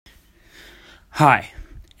Hi,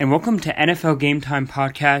 and welcome to NFL Game Time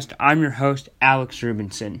Podcast. I'm your host, Alex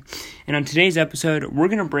Rubinson. And on today's episode, we're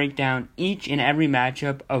going to break down each and every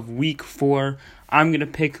matchup of Week 4. I'm going to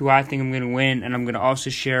pick who I think I'm going to win, and I'm going to also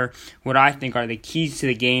share what I think are the keys to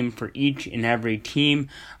the game for each and every team.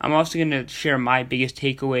 I'm also going to share my biggest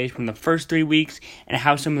takeaways from the first 3 weeks and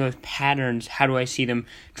how some of those patterns, how do I see them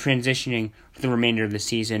transitioning for the remainder of the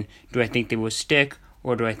season? Do I think they will stick?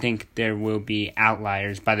 Or do I think there will be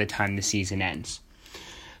outliers by the time the season ends?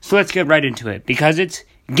 So let's get right into it, because it's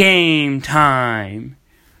game time.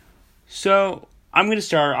 So I'm going to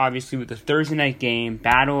start, obviously, with the Thursday night game,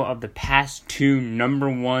 battle of the past two number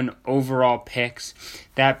one overall picks,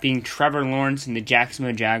 that being Trevor Lawrence and the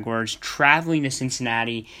Jacksonville Jaguars, traveling to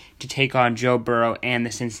Cincinnati to take on Joe Burrow and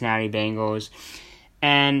the Cincinnati Bengals.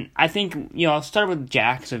 And I think, I'll start with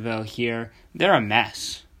Jacksonville here. They're a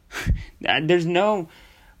mess. There's no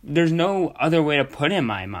other way to put it in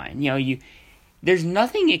my mind. There's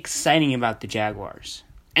nothing exciting about the Jaguars.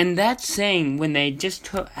 And that's saying when they just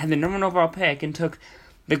had the number one overall pick and took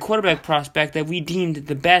the quarterback prospect that we deemed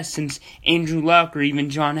the best since Andrew Luck or even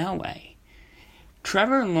John Elway.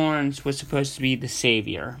 Trevor Lawrence was supposed to be the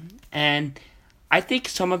savior. And I think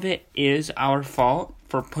some of it is our fault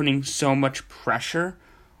for putting so much pressure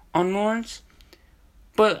on Lawrence.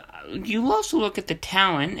 But you also look at the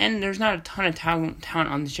talent, and there's not a ton of talent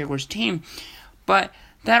on the Jaguars team, but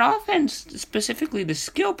that offense, specifically the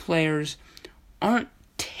skill players, aren't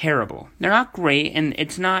terrible. They're not great, and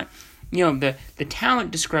it's not, the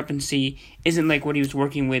talent discrepancy isn't like what he was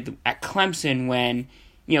working with at Clemson when,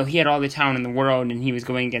 he had all the talent in the world and he was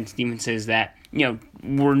going against defenses that,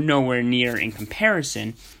 were nowhere near in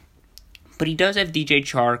comparison. But he does have DJ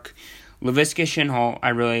Chark, Laviska Shenault, I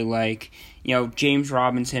really like. James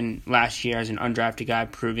Robinson last year as an undrafted guy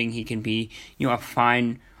proving he can be, a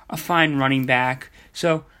fine running back.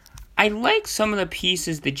 So I like some of the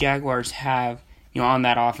pieces the Jaguars have, on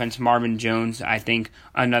that offense. Marvin Jones, I think,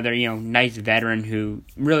 another, nice veteran who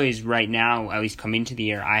really is right now, at least coming into the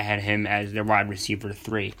year, I had him as their wide receiver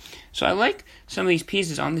 3. So I like some of these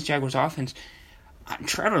pieces on the Jaguars offense.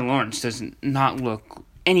 Trevor Lawrence does not look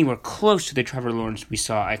anywhere close to the Trevor Lawrence we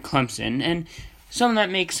saw at Clemson, and some of that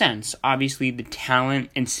makes sense. Obviously, the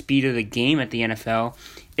talent and speed of the game at the NFL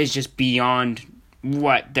is just beyond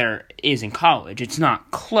what there is in college. It's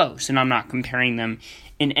not close, and I'm not comparing them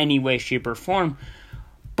in any way, shape, or form.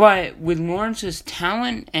 But with Lawrence's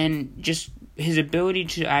talent and just his ability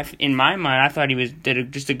to, in my mind, I thought he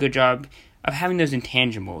did just a good job of having those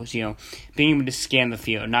intangibles, being able to scan the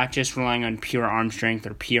field, not just relying on pure arm strength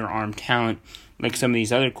or pure arm talent like some of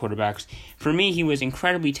these other quarterbacks. For me, he was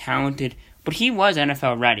incredibly talented, but he was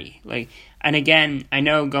NFL ready. And again, I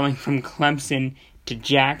know going from Clemson to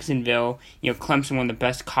Jacksonville, Clemson, one of the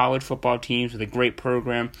best college football teams with a great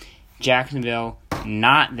program. Jacksonville,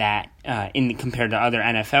 not that compared to other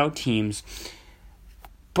NFL teams.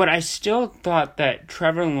 But I still thought that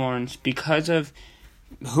Trevor Lawrence, because of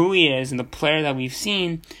who he is and the player that we've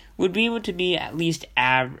seen, would be able to be at least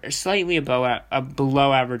slightly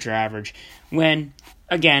below average or average. When,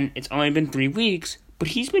 again, it's only been 3 weeks, but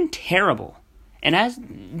he's been terrible. And as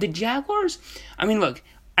the Jaguars, look,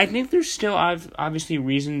 I think there's still obviously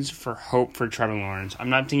reasons for hope for Trevor Lawrence. I'm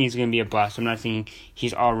not thinking he's going to be a bust. I'm not thinking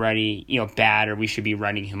he's already, bad or we should be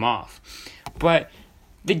writing him off. But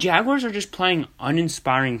the Jaguars are just playing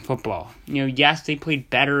uninspiring football. Yes, they played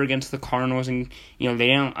better against the Cardinals and, they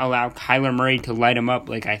didn't allow Kyler Murray to light them up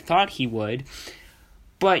like I thought he would.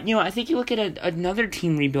 But, I think you look at another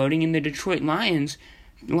team rebuilding in the Detroit Lions.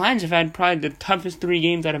 The Lions have had probably the toughest 3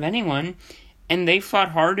 games out of anyone, and they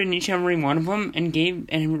fought hard in each and every one of them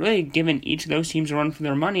and really given each of those teams a run for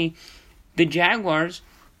their money. The Jaguars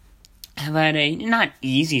have had a not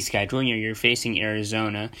easy schedule. You're facing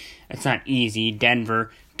Arizona. It's not easy.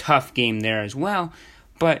 Denver, tough game there as well.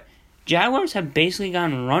 But Jaguars have basically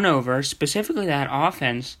gotten run over, specifically that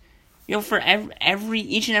offense, for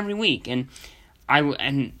each and every week. And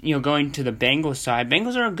going to the Bengals side,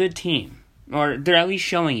 Bengals are a good team, or they're at least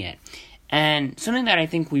showing it. And something that I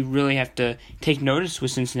think we really have to take notice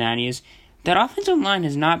with Cincinnati is that offensive line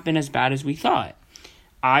has not been as bad as we thought.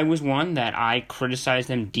 I was one that I criticized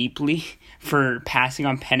them deeply for passing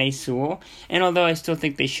on Penei Sewell, and although I still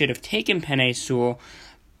think they should have taken Penei Sewell,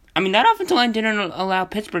 that offensive line didn't allow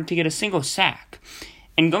Pittsburgh to get a single sack.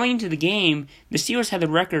 And going into the game, the Steelers had the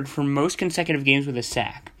record for most consecutive games with a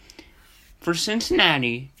sack. For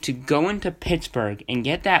Cincinnati to go into Pittsburgh and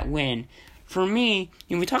get that win, for me,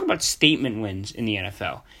 we talk about statement wins in the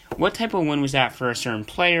NFL. What type of win was that for a certain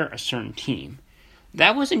player, a certain team?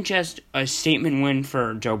 that wasn't just a statement win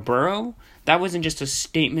for Joe Burrow. That wasn't just a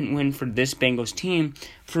statement win for this Bengals team.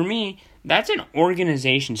 For me, that's an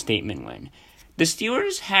organization statement win. The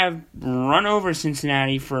Steelers have run over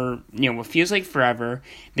Cincinnati for, what feels like forever.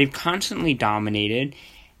 They've constantly dominated.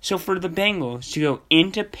 So for the Bengals to go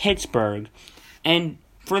into Pittsburgh and,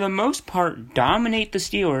 for the most part, dominate the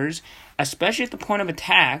Steelers, especially at the point of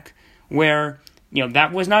attack, where,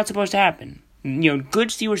 that was not supposed to happen. Good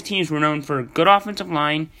Steelers teams were known for a good offensive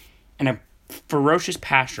line and a ferocious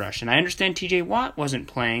pass rush. And I understand TJ Watt wasn't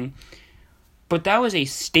playing, but that was a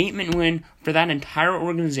statement win for that entire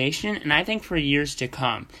organization, and I think for years to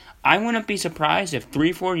come. I wouldn't be surprised if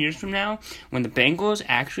 3-4 years from now, when the Bengals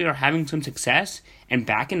actually are having some success and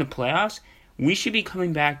back in the playoffs, we should be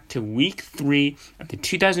coming back to Week 3 of the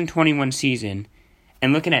 2021 season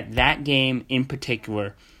and looking at that game in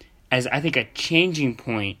particular as, I think, a changing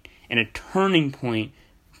point and a turning point,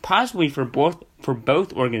 possibly for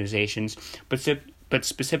both organizations, but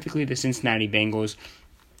specifically the Cincinnati Bengals.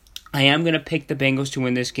 I am going to pick the Bengals to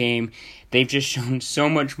win this game. They've just shown so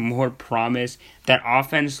much more promise. That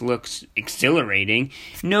offense looks exhilarating.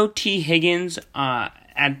 No T. Higgins,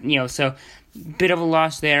 so bit of a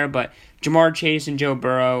loss there, but Ja'Marr Chase and Joe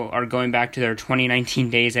Burrow are going back to their 2019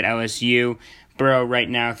 days at LSU. Burrow right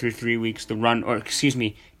now through 3 weeks,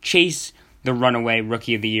 Chase, the runaway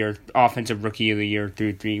Rookie of the Year, Offensive Rookie of the Year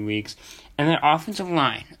through 3 weeks. And then offensive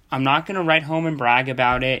line. I'm not going to write home and brag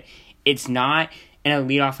about it. It's not an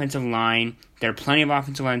elite offensive line. There are plenty of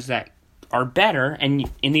offensive lines that are better, and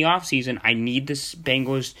in the offseason, I need this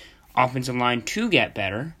Bengals offensive line to get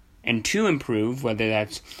better and to improve, whether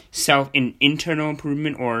that's internal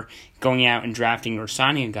improvement or going out and drafting or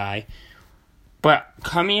signing a guy. But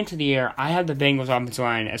coming into the year, I had the Bengals offensive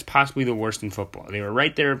line as possibly the worst in football. They were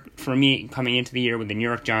right there for me coming into the year with the New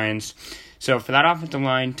York Giants. So for that offensive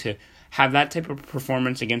line to have that type of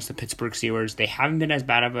performance against the Pittsburgh Steelers, they haven't been as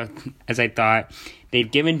bad as I thought. They've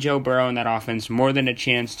given Joe Burrow and that offense more than a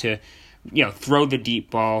chance to, throw the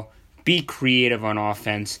deep ball, be creative on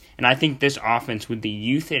offense. And I think this offense, with the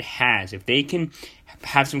youth it has, if they can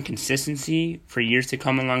have some consistency for years to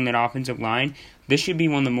come along that offensive line, this should be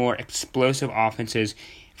one of the more explosive offenses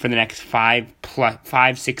for the next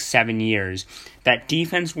 5, 6, 7 years. That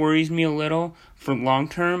defense worries me a little for long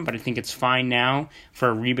term, but I think it's fine now for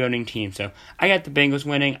a rebuilding team. So I got the Bengals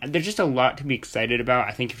winning. There's just a lot to be excited about,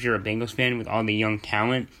 I think, if you're a Bengals fan with all the young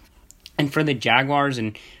talent. And for the Jaguars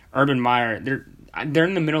and Urban Meyer, they're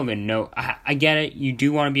in the middle of the note. I get it. You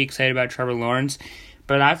do want to be excited about Trevor Lawrence.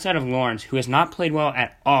 But outside of Lawrence, who has not played well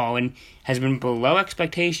at all and has been below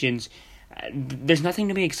expectations, there's nothing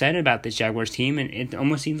to be excited about this Jaguars team. And it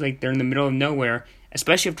almost seems like they're in the middle of nowhere,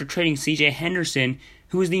 especially after trading C.J. Henderson,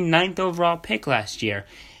 who was the 9th overall pick last year.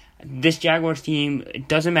 This Jaguars team, it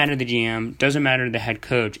doesn't matter the GM, doesn't matter the head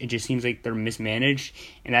coach. It just seems like they're mismanaged,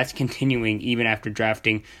 and that's continuing even after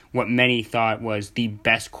drafting what many thought was the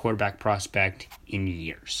best quarterback prospect in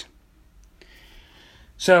years.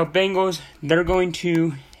 So, Bengals, they're going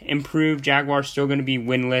to improve. Jaguars still going to be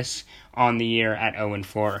winless on the year at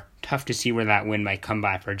 0-4. Tough to see where that win might come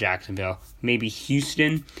by for Jacksonville. Maybe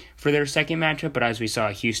Houston for their second matchup, but as we saw,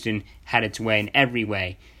 Houston had its way in every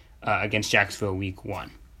way against Jacksonville Week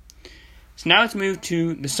 1. So now let's move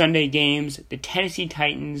to the Sunday games. The Tennessee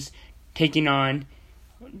Titans taking on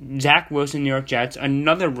Zach Wilson, New York Jets,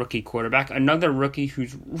 another rookie quarterback, another rookie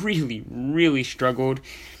who's really, really struggled.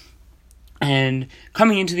 And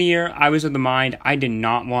coming into the year, I was of the mind I did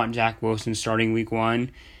not want Zach Wilson starting Week 1.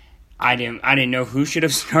 I didn't know who should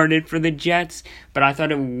have started for the Jets, but I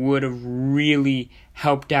thought it would have really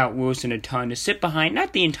helped out Wilson a ton to sit behind,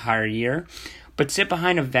 not the entire year, but sit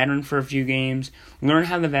behind a veteran for a few games, learn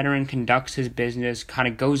how the veteran conducts his business, kind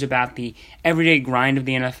of goes about the everyday grind of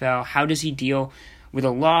the NFL. How does he deal with a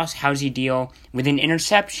loss? How does he deal with an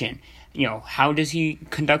interception? How does he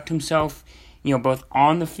conduct himself, both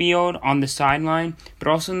on the field, on the sideline, but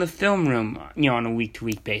also in the film room, on a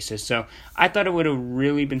week-to-week basis. So I thought it would have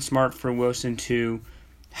really been smart for Wilson to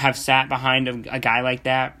have sat behind a guy like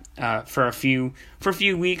that for a few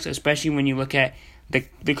weeks, especially when you look at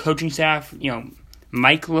the coaching staff.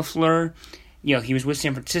 Mike LaFleur, he was with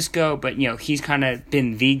San Francisco, but he's kind of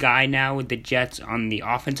been the guy now with the Jets on the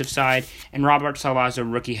offensive side, and Robert Saleh is a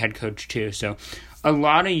rookie head coach too. So a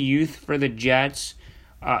lot of youth for the Jets.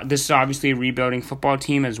 This is obviously a rebuilding football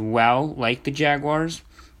team as well, like the Jaguars.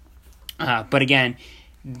 But again,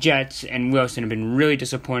 Jets and Wilson have been really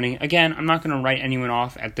disappointing. Again, I'm not going to write anyone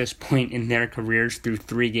off at this point in their careers through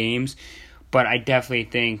 3 games. But I definitely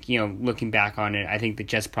think, looking back on it, I think the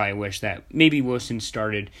Jets probably wish that maybe Wilson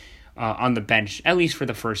started on the bench, at least for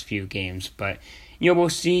the first few games. But, we'll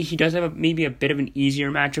see. He does have maybe a bit of an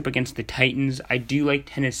easier matchup against the Titans. I do like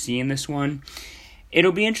Tennessee in this one.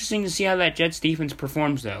 It'll be interesting to see how that Jets defense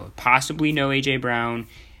performs, though. Possibly no A.J. Brown.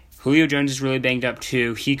 Julio Jones is really banged up,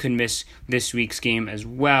 too. He could miss this week's game as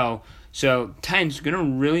well. So, Titans are going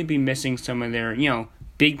to really be missing some of their,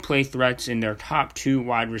 big play threats in their top 2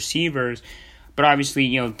 wide receivers. But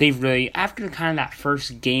obviously, they've really, after kind of that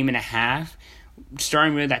first game and a half,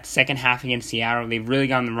 starting with that second half against Seattle, they've really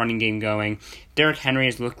gotten the running game going. Derrick Henry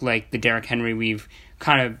has looked like the Derrick Henry we've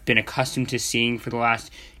kind of been accustomed to seeing for the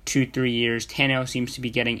last 2-3 years. Tannehill seems to be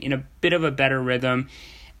getting in a bit of a better rhythm.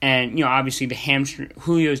 And, obviously the hamstring,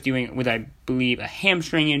 Julio's dealing with, I believe, a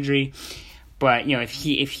hamstring injury. But, if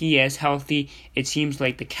he is healthy, it seems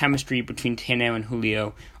like the chemistry between Tannehill and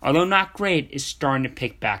Julio, although not great, is starting to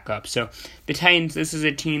pick back up. So the Titans, this is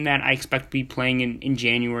a team that I expect to be playing in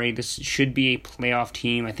January. This should be a playoff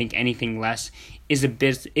team. I think anything less is a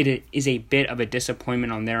bit of a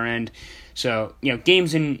disappointment on their end. So,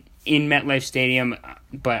 games in MetLife Stadium,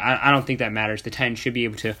 but I don't think that matters. The Titans should be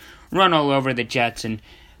able to run all over the Jets and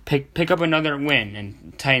pick up another win.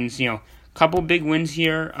 And Titans, couple big wins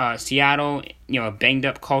here. Seattle, a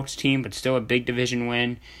banged-up Colts team, but still a big division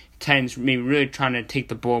win. Titans maybe really trying to take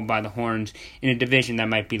the bull by the horns in a division that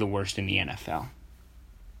might be the worst in the NFL.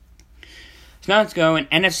 So now let's go an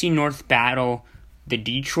NFC North battle. The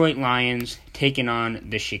Detroit Lions taking on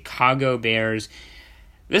the Chicago Bears.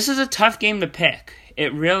 This is a tough game to pick.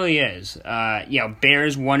 It really is.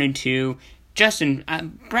 Bears 1-2.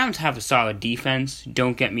 Browns have a solid defense,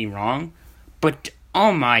 don't get me wrong, but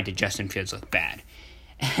oh my, did Justin Fields look bad.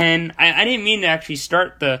 And I didn't mean to actually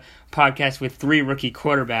start the podcast with 3 rookie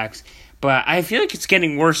quarterbacks, but I feel like it's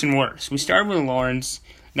getting worse and worse. We started with Lawrence,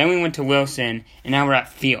 then we went to Wilson, and now we're at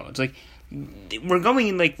Fields. We're going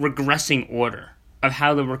in regressing order of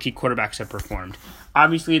how the rookie quarterbacks have performed.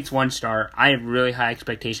 Obviously, it's 1 star. I have really high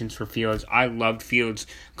expectations for Fields. I loved Fields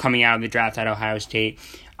coming out of the draft at Ohio State.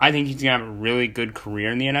 I think he's going to have a really good career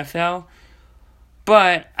in the NFL.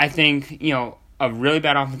 But I think, a really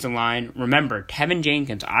bad offensive line. Remember, Tevin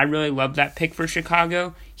Jenkins, I really love that pick for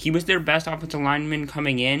Chicago. He was their best offensive lineman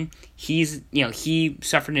coming in. He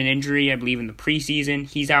suffered an injury, I believe, in the preseason.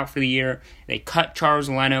 He's out for the year. They cut Charles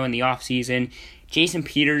Leno in the offseason. Jason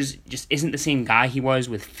Peters just isn't the same guy he was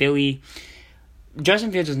with Philly.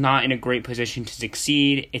 Justin Fields is not in a great position to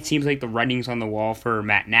succeed. It seems like the writing's on the wall for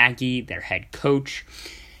Matt Nagy, their head coach.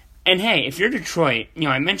 And hey, if you're Detroit,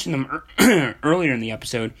 I mentioned them earlier in the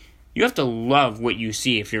episode, you have to love what you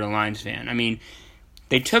see if you're a Lions fan. I mean,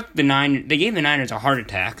 they gave the Niners a heart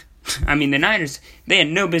attack. I mean, the Niners, they had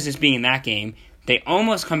no business being in that game. They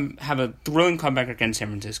almost have a thrilling comeback against San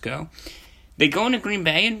Francisco. They go into Green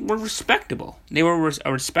Bay and were respectable. They were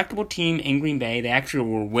a respectable team in Green Bay. They actually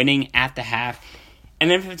were winning at the half.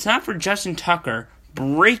 And then if it's not for Justin Tucker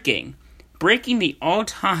breaking the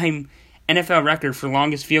all-time NFL record for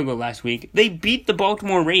longest field goal last week, they beat the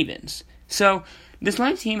Baltimore Ravens. So this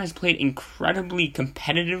Lions team has played incredibly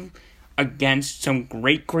competitive against some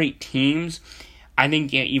great teams. I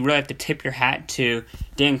think you really have to tip your hat to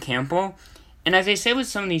Dan Campbell. And as I say with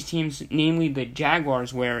some of these teams, namely the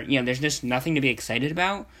Jaguars, where there's just nothing to be excited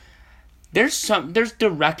about, there's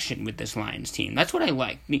direction with this Lions team. That's what I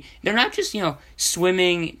like. They're not just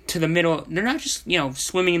swimming to the middle. They're not just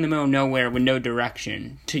swimming in the middle of nowhere with no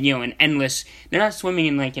direction to an endless. They're not swimming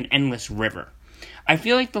in an endless river. I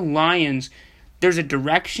feel like the Lions, there's a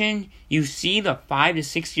direction. You see the 5 to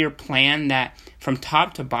 6 year plan that from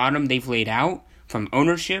top to bottom they've laid out, from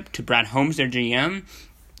ownership to Brad Holmes, their GM,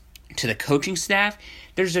 to the coaching staff.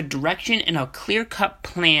 There's a direction and a clear-cut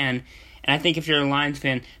plan. And I think if you're a Lions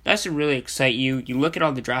fan, that should really excite you. You look at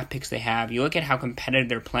all the draft picks they have. You look at how competitive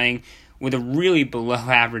they're playing with a really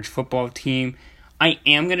below-average football team. I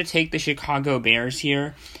am going to take the Chicago Bears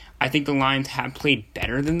here. I think the Lions have played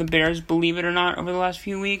better than the Bears, believe it or not, over the last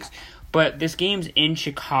few weeks. But this game's in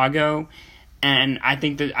Chicago, and I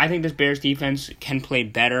think this Bears defense can play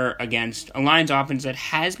better against a Lions offense that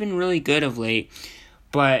has been really good of late.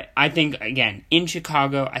 But I think, again, in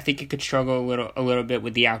Chicago, I think it could struggle a little bit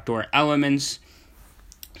with the outdoor elements.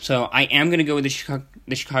 So I am going to go with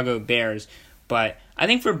the Chicago Bears. But I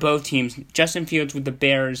think for both teams, Justin Fields with the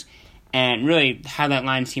Bears and really how that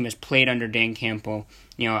Lions team has played under Dan Campbell.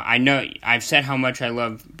 I know I've said how much I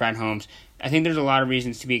love Brad Holmes. I think there's a lot of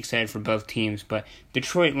reasons to be excited for both teams. But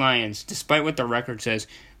Detroit Lions, despite what their record says,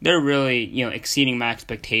 they're really exceeding my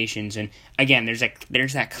expectations. And again, there's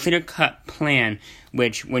that clear-cut plan,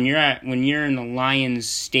 which when you're in the Lions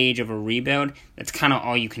stage of a rebuild, that's kind of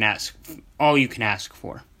all you can ask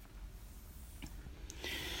for.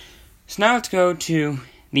 So now let's go to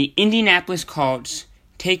the Indianapolis Colts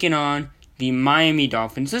taking on the Miami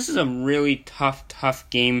Dolphins. This is a really tough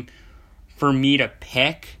game for me to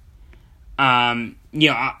pick. Jacoby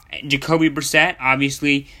Brissett,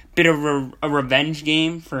 obviously, bit of a revenge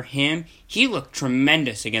game for him. He looked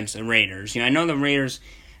tremendous against the Raiders. I know the Raiders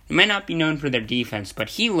might not be known for their defense, but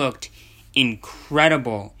he looked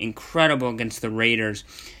incredible against the Raiders.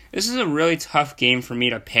 This is a really tough game for me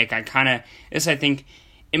to pick. I think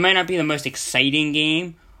it might not be the most exciting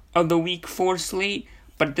game of the Week 4 slate,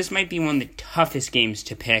 but this might be one of the toughest games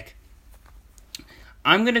to pick.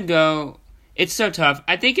 I'm going to go... It's so tough.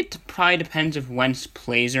 I think it probably depends if Wentz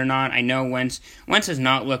plays or not. I know Wentz has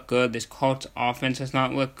not looked good. This Colts offense has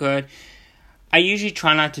not looked good. I usually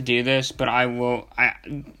try not to do this, but I will...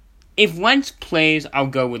 If Wentz plays, I'll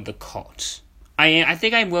go with the Colts. I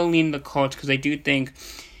think I will lean the Colts because I do think,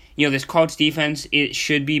 this Colts defense, it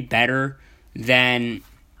should be better than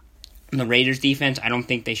the Raiders defense. I don't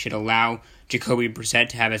think they should allow Jacoby Brissett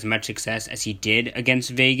to have as much success as he did against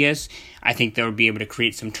Vegas. I think they'll be able to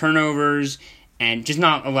create some turnovers and just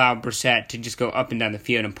not allow Brissett to just go up and down the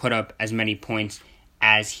field and put up as many points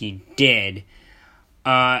as he did.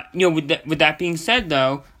 With that being said,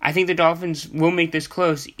 though, I think the Dolphins will make this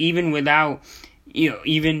close even with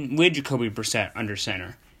Jacoby Brissett under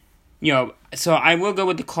center. So I will go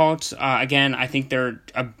with the Colts. Again, I think they're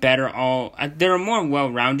they're a more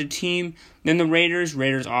well-rounded team than the Raiders.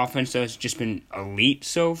 Raiders offense, though, has just been elite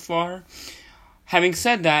so far. Having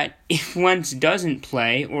said that, if Wentz doesn't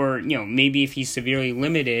play, or, maybe if he's severely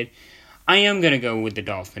limited, I am going to go with the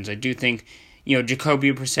Dolphins. I do think,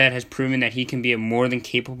 Jacoby Brissett has proven that he can be a more than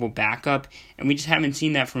capable backup, and we just haven't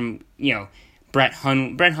seen that from, Brett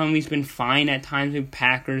Hundley. Brett Hundley's been fine at times with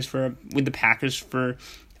the Packers for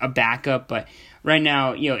a backup, but right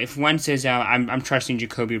now, if Wentz is out, I'm trusting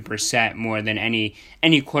Jacoby Brissett more than any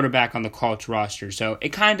quarterback on the Colts roster. So it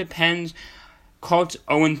kind of depends. Colts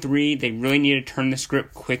 0-3, they really need to turn the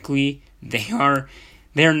script quickly. They're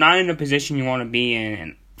not in a position you want to be in,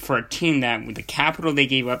 and for a team that with the capital they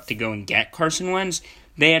gave up to go and get Carson Wentz,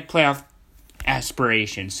 they had playoff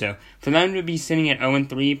aspirations. So for them to be sitting at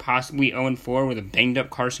 0-3, possibly 0-4 with a banged up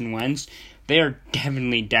Carson Wentz, they are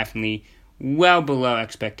definitely well below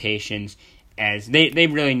expectations, as they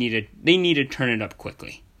really need to turn it up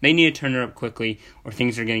quickly. They need to turn it up quickly, or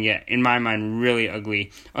things are going to get, in my mind, really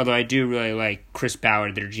ugly. Although I do really like Chris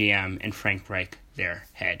Ballard, their GM, and Frank Reich, their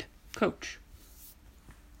head coach.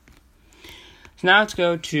 So now let's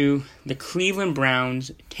go to the Cleveland Browns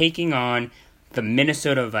taking on the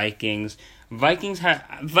Minnesota Vikings. Vikings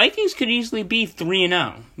could easily be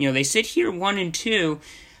 3-0. They sit here 1-2.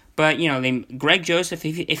 But, Greg Joseph,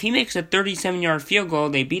 if he makes a 37-yard field goal,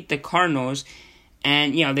 they beat the Cardinals,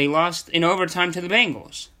 and, they lost in overtime to the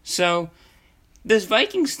Bengals. So, this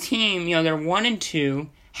Vikings team, they're 1-2,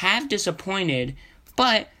 have disappointed,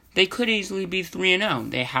 but they could easily be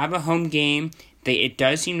 3-0. They have a home game. It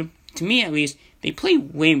does seem, to me at least, they play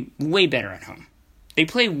way better at home. They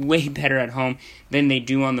play way better at home than they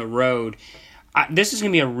do on the road. This is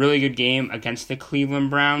going to be a really good game against the Cleveland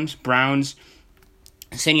Browns. Browns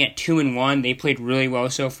sitting at 2-1, they played really well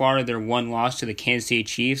so far. Their one loss to the Kansas City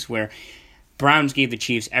Chiefs, where Browns gave the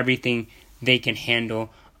Chiefs everything they can handle.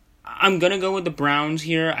 I'm going to go with the Browns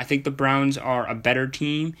here. I think the Browns are a better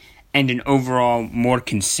team and an overall more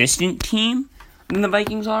consistent team than the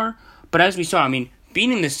Vikings are. But as we saw,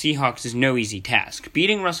 beating the Seahawks is no easy task.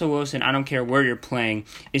 Beating Russell Wilson, I don't care where you're playing,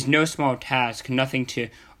 is no small task, nothing to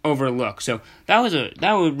overlook. So that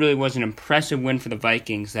really was an impressive win for the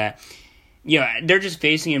Vikings that, they're just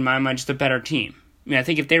facing, in my mind, just a better team. I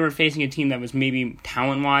think if they were facing a team that was maybe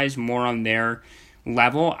talent-wise more on their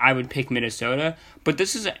level, I would pick Minnesota. But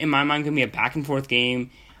this is, in my mind, going to be a back-and-forth game.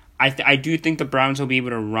 I do think the Browns will be able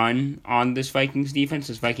to run on this Vikings defense.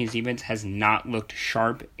 This Vikings defense has not looked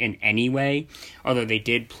sharp in any way, although they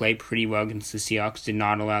did play pretty well against the Seahawks, did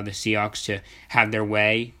not allow the Seahawks to have their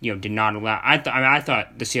way, did not allow... I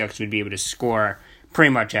thought the Seahawks would be able to score pretty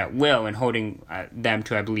much at will, and holding them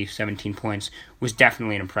to, I believe, 17 points was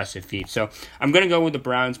definitely an impressive feat. So I'm going to go with the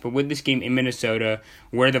Browns, but with this game in Minnesota,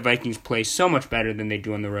 where the Vikings play so much better than they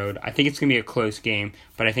do on the road, I think it's going to be a close game,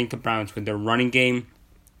 but I think the Browns, with their running game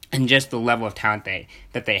and just the level of talent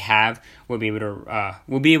that they have, will be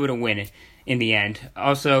able to win it in the end.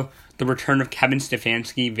 Also, the return of Kevin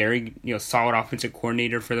Stefanski, very solid offensive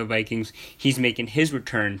coordinator for the Vikings. He's making his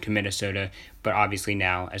return to Minnesota, but obviously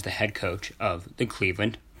now as the head coach of the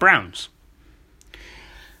Cleveland Browns.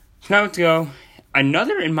 So now let's go.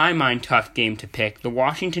 Another, in my mind, tough game to pick. The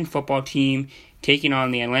Washington football team taking on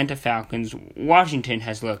the Atlanta Falcons. Washington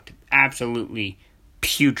has looked absolutely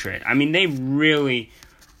putrid. They really,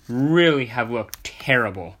 really have looked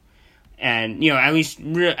terrible. And, at least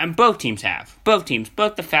and both teams have. Both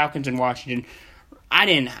the Falcons and Washington. I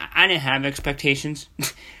didn't have expectations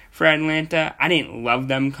for Atlanta. I didn't love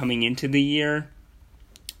them coming into the year.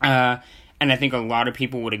 And I think a lot of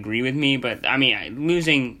people would agree with me. But,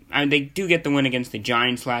 they do get the win against the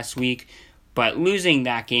Giants last week. But losing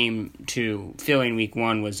that game to Philly in week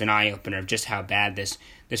 1 was an eye-opener of just how bad this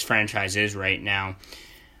franchise is right now.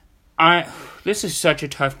 This is such a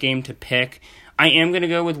tough game to pick. I am going to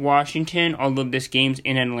go with Washington, although this game's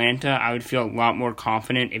in Atlanta. I would feel a lot more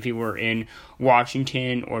confident if he were in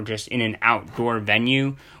Washington or just in an outdoor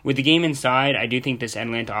venue. With the game inside, I do think this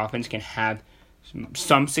Atlanta offense can have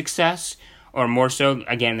some success, or more so,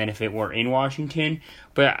 again, than if it were in Washington.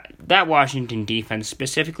 But that Washington defense,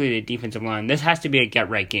 specifically the defensive line, this has to be a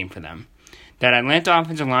get-right game for them. That Atlanta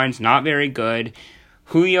offensive line's not very good.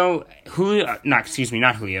 Not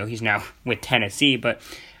Julio, he's now with Tennessee, but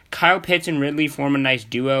Kyle Pitts and Ridley form a nice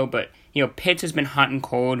duo, but, Pitts has been hot and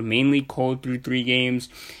cold, mainly cold through 3 games.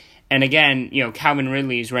 And again, Calvin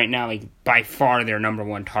Ridley is right now, by far their number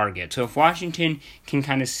 1 target. So if Washington can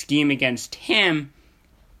kind of scheme against him,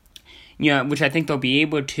 which I think they'll be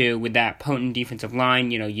able to with that potent defensive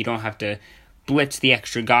line, you don't have to blitz the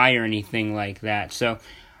extra guy or anything like that. So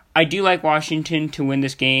I do like Washington to win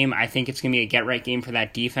this game. I think it's going to be a get-right game for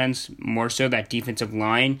that defense, more so that defensive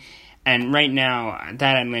line. And right now,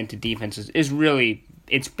 that Atlanta defense is really,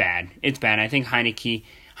 it's bad. It's bad. I think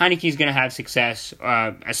Heinicke's going to have success,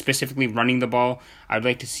 specifically running the ball. I'd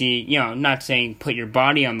like to see, not saying put your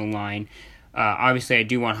body on the line. Obviously, I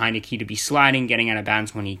do want Heinicke to be sliding, getting out of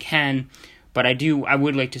bounds when he can. But I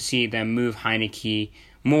would like to see them move Heinicke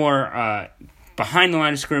more behind the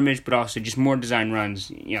line of scrimmage, but also just more design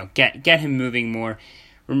runs. Get him moving more.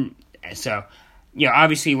 So,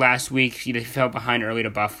 obviously last week they fell behind early to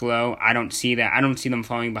Buffalo. I don't see that. I don't see them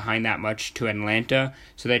falling behind that much to Atlanta.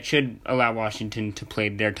 So that should allow Washington to play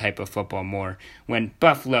their type of football more. When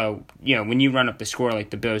Buffalo, when you run up the score like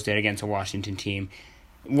the Bills did against a Washington team,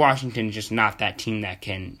 Washington is just not that team that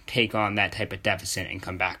can take on that type of deficit and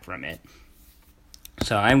come back from it.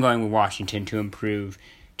 So I'm going with Washington to improve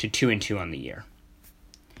to 2-2 on the year.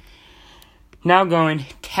 Now going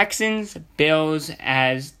Texans, Bills.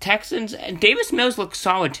 As Texans, Davis Mills looks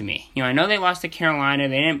solid to me. I know they lost to Carolina.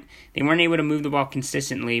 They weren't able to move the ball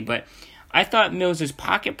consistently, but I thought Mills'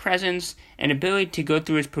 pocket presence and ability to go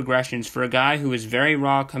through his progressions for a guy who was very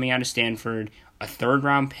raw coming out of Stanford, a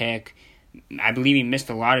 3rd-round pick. I believe he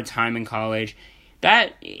missed a lot of time in college.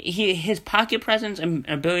 His pocket presence and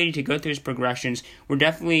ability to go through his progressions were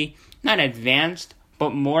definitely not advanced,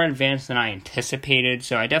 but more advanced than I anticipated.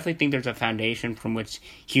 So I definitely think there's a foundation from which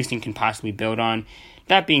Houston can possibly build on.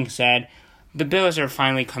 That being said, the Bills are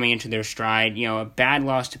finally coming into their stride. A bad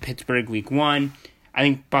loss to Pittsburgh week 1. I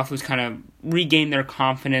think Buffalo's kind of regained their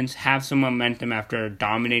confidence, have some momentum after a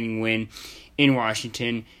dominating win in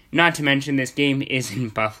Washington. Not to mention this game is in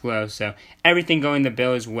Buffalo, so everything going the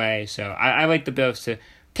Bills' way. So I like the Bills to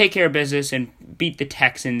take care of business and beat the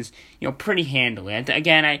Texans, pretty handily.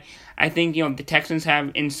 Again, I think, the Texans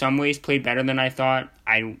have in some ways played better than I thought.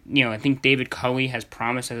 I think David Culley has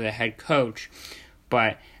promise as a head coach,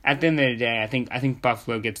 but at the end of the day, I think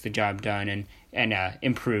Buffalo gets the job done and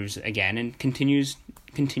improves again and continues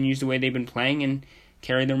the way they've been playing and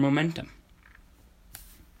carry their momentum.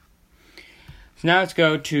 So now let's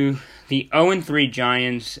go to the 0-3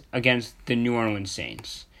 Giants against the New Orleans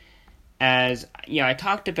Saints. As I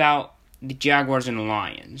talked about the Jaguars and the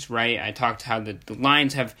Lions, right? I talked how the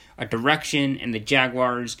Lions have a direction and the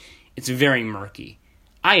Jaguars, it's very murky.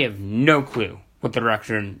 I have no clue what the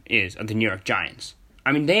direction is of the New York Giants.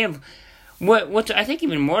 They have what's I think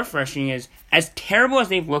even more frustrating is as terrible as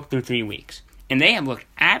they've looked through 3 weeks, and they have looked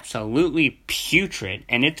absolutely putrid,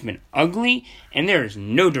 and it's been ugly, and there is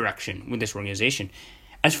no direction with this organization.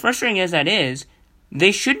 As frustrating as that is,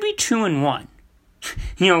 they should be 2-1.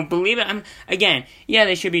 Believe it. Again,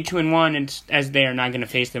 they should be 2-1, as they are not going to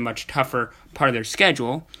face the much tougher part of their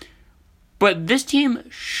schedule. But this team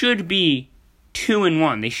should be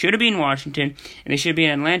 2-1. They should have been in Washington, and they should be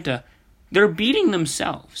in Atlanta. They're beating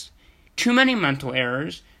themselves. Too many mental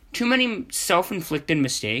errors, too many self-inflicted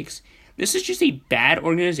mistakes. This is just a bad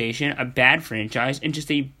organization, a bad franchise, and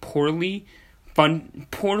just a poorly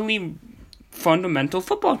fundamental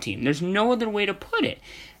football team. There's no other way to put it.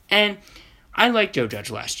 And I liked Joe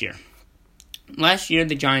Judge last year. Last year,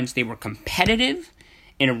 the Giants, they were competitive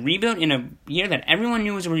in a rebuild, in a year that everyone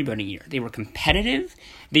knew was a rebuilding year. They were competitive.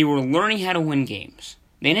 They were learning how to win games.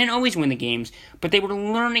 They didn't always win the games, but they were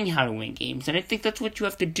learning how to win games. And I think that's what you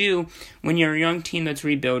have to do when you're a young team that's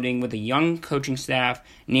rebuilding with a young coaching staff,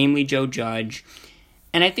 namely Joe Judge.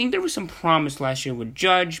 And I think there was some promise last year with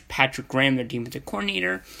Judge, Patrick Graham, their defensive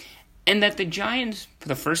coordinator, and that the Giants, for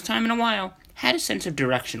the first time in a while, had a sense of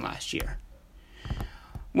direction last year.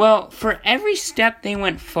 Well, for every step they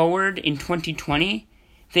went forward in 2020,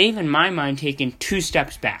 they've, in my mind, taken 2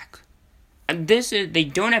 steps back. They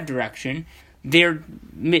don't have direction. They're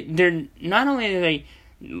not only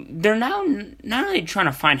trying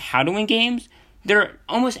to find how to win games, they're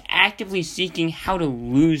almost actively seeking how to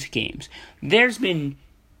lose games. There's been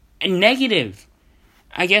a negative.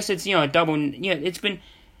 I guess it's, a double, it's been,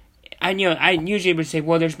 I usually would say,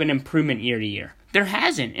 well, there's been improvement year to year. There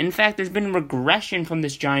hasn't. In fact, there's been regression from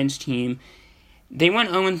this Giants team. They went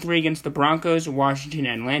 0-3 against the Broncos, Washington,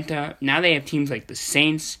 and Atlanta. Now they have teams like the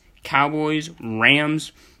Saints, Cowboys,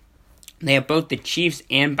 Rams. They have both the Chiefs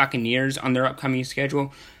and Buccaneers on their upcoming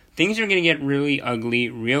schedule. Things are going to get really ugly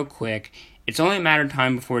real quick. It's only a matter of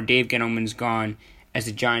time before Dave Gettleman's gone as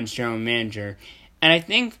the Giants general manager. And I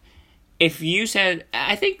think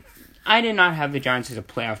I did not have the Giants as a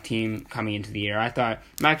playoff team coming into the year. I thought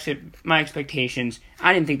my expectations,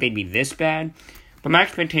 I didn't think they'd be this bad, but my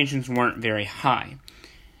expectations weren't very high.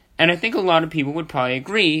 And I think a lot of people would probably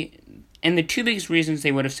agree, and the 2 biggest reasons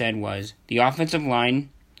they would have said was the offensive line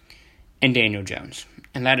and Daniel Jones.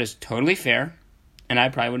 And that is totally fair, and I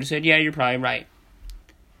probably would have said, yeah, you're probably right.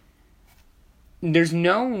 There's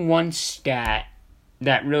no one stat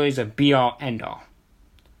that really is a be-all, end-all.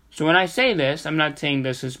 So when I say this, I'm not saying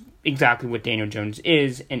this is exactly what Daniel Jones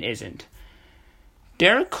is and isn't.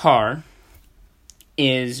 Derek Carr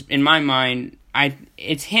is, in my mind,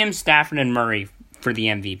 it's him, Stafford, and Murray for the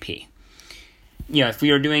MVP. If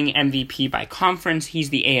we were doing MVP by conference, he's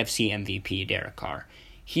the AFC MVP, Derek Carr.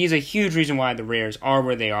 He's a huge reason why the Raiders are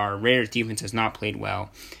where they are. Raiders defense has not played well,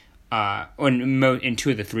 in 2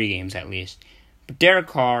 of the 3 games at least. But Derek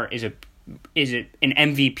Carr is an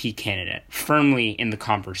MVP candidate, firmly in the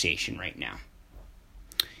conversation right now.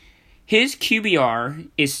 His QBR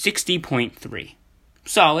is 60.3.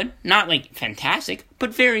 Solid, not like fantastic,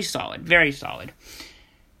 but very solid, very solid.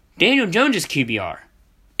 Daniel Jones' QBR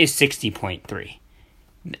is 60.3.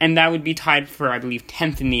 And that would be tied for, I believe,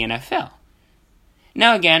 10th in the NFL.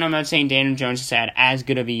 Now again, I'm not saying Daniel Jones has had as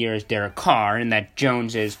good of a year as Derek Carr, and that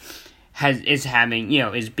Jones is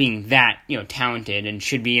being that, talented and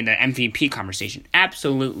should be in the MVP conversation.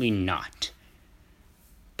 Absolutely not.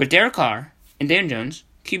 But Derek Carr and Daniel Jones,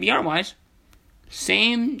 QBR-wise,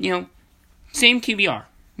 same QBR,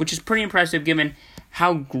 which is pretty impressive given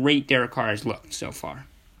how great Derek Carr has looked so far.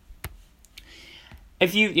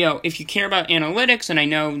 If you care about analytics, and I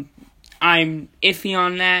know I'm iffy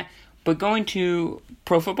on that, but going to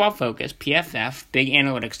Pro Football Focus, PFF, big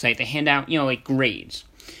analytics site, they hand out, grades.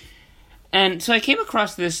 And so I came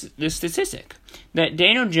across this statistic that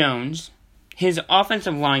Daniel Jones, his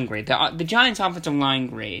offensive line grade, the Giants' offensive line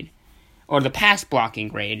grade, or the pass blocking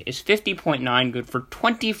grade, is 50.9, good for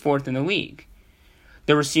 24th in the league.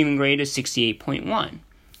 The receiving grade is 68.1,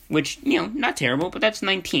 which, not terrible, but that's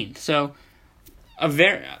 19th. So a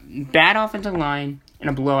very bad offensive line and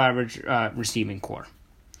a below-average receiving core.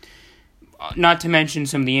 Not to mention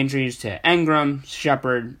some of the injuries to Engram,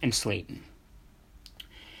 Shepard, and Slayton.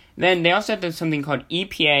 Then they also have something called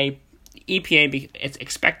EPA. EPA, it's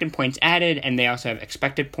expected points added, and they also have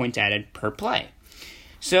expected points added per play.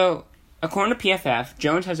 So, according to PFF,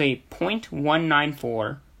 Jones has a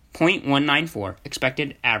 .194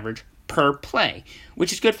 expected average per play,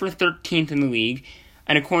 which is good for 13th in the league.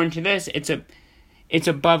 And according to this, it's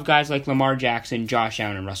above guys like Lamar Jackson, Josh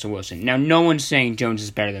Allen, and Russell Wilson. Now, no one's saying Jones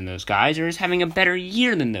is better than those guys or is having a better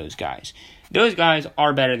year than those guys. Those guys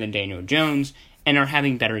are better than Daniel Jones and are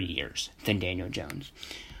having better years than Daniel Jones.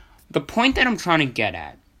 The point that I'm trying to get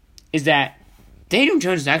at is that Daniel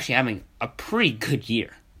Jones is actually having a pretty good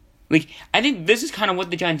year. I think this is kind of what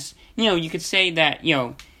the Giants, you could say that,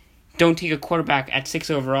 don't take a quarterback at 6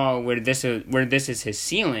 overall where this is his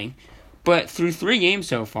ceiling. But through 3 games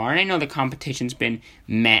so far, and I know the competition's been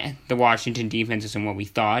meh, the Washington defense isn't what we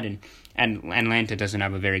thought, and Atlanta doesn't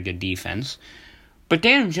have a very good defense. But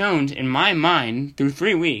Daniel Jones, in my mind, through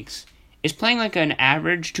 3 weeks, is playing like an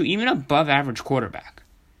average to even above average quarterback.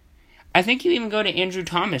 I think you even go to Andrew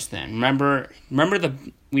Thomas then. Remember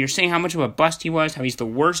we were saying how much of a bust he was, how he's the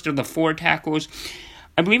worst of the 4 tackles.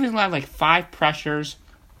 I believe he's allowed 5 pressures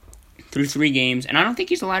through 3 games, and I don't think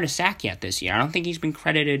he's allowed a sack yet this year. I don't think he's been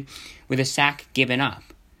credited with a sack given up.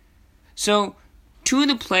 So, 2 of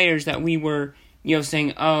the players that we were,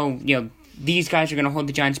 saying, these guys are going to hold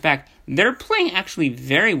the Giants back, they're playing actually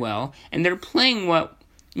very well, and they're playing what,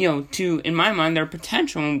 to, in my mind, their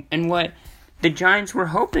potential and what the Giants were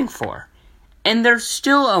hoping for. And they're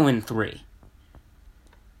still 0-3.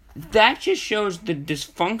 that just shows the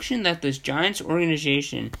dysfunction that this Giants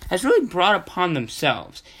organization has really brought upon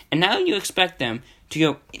themselves. And now you expect them to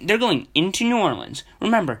go, they're going into New Orleans.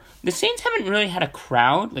 Remember, the Saints haven't really had a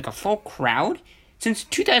crowd, like a full crowd, since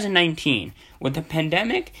 2019. With the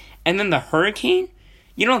pandemic and then the hurricane,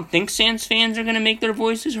 you don't think Saints fans are going to make their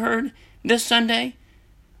voices heard this Sunday?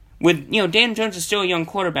 With, Dan Jones is still a young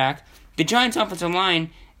quarterback. The Giants' offensive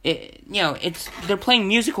line, they're playing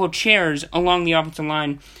musical chairs along the offensive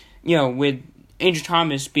line, with Andrew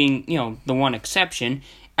Thomas being, the one exception.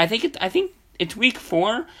 I think it's week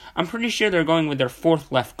 4. I'm pretty sure they're going with their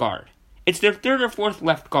 4th left guard. It's their 3rd or 4th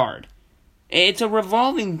left guard. It's a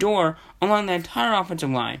revolving door along the entire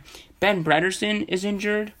offensive line. Ben Bredeson is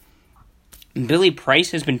injured. Billy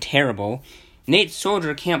Price has been terrible. Nate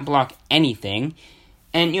Soldier can't block anything.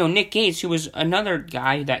 And, Nick Gates, who was another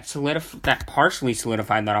guy that partially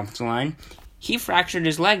solidified that offensive line, he fractured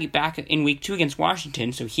his leg back in week 2 against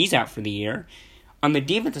Washington, so he's out for the year. On the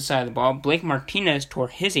defensive side of the ball, Blake Martinez tore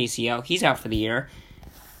his ACL. He's out for the year.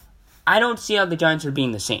 I don't see how the Giants are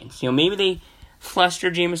being the Saints. Maybe they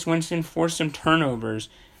fluster Jameis Winston, force some turnovers,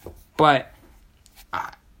 but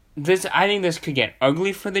I think this could get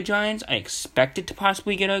ugly for the Giants. I expect it to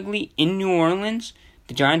possibly get ugly in New Orleans.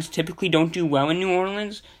 The Giants typically don't do well in New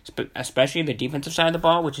Orleans, especially the defensive side of the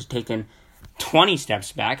ball, which has taken 20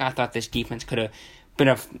 steps back. I thought this defense could have been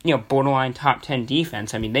a borderline top 10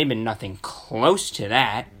 defense. I mean, they've been nothing close to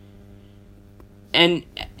that. And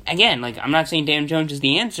again, I'm not saying Daniel Jones is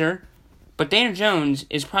the answer, but Daniel Jones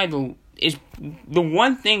is probably the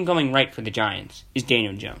one thing going right for the Giants is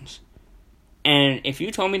Daniel Jones. And if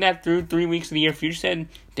you told me that through 3 weeks of the year, if you said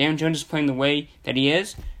Daniel Jones is playing the way that he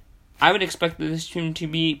is, I would expect this team to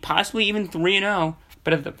be possibly even 3-0,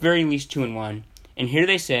 but at the very least 2-1. And here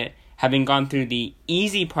they sit, having gone through the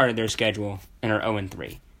easy part of their schedule and are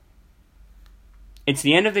 0-3. It's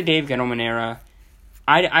the end of the Dave Gettleman era.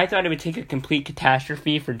 I thought it would take a complete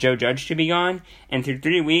catastrophe for Joe Judge to be gone, and through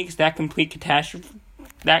 3 weeks, that complete catastrophe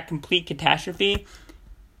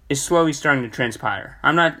is slowly starting to transpire.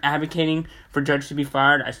 I'm not advocating for Judge to be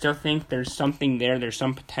fired. I still think there's something there. There's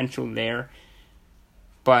some potential there.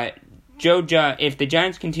 But Joe Judge, if the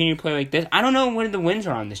Giants continue to play like this, I don't know where the wins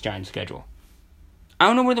are on this Giants schedule. I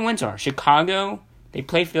don't know where the wins are. Chicago, they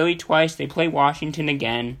play Philly twice. They play Washington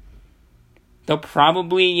again. They'll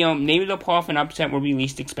probably, maybe they'll pull off an upset where we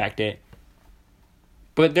least expect it.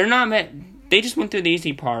 But they're not they just went through the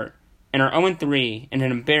easy part and are 0-3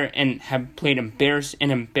 and have played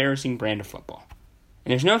an embarrassing brand of football.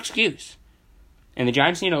 And there's no excuse. And the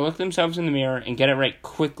Giants need to look themselves in the mirror and get it right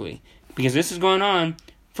quickly. Because this is going on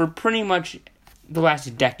for pretty much the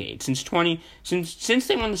last decade. Since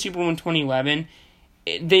they won the Super Bowl in 2011,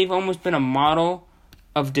 they've almost been a model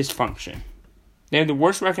of dysfunction. They have the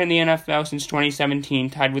worst record in the NFL since 2017,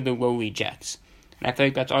 tied with the lowly Jets. And I feel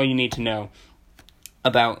like that's all you need to know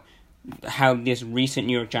about how this recent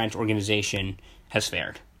New York Giants organization has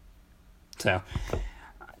fared. So,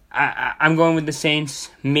 I'm going with the Saints.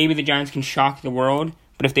 Maybe the Giants can shock the world,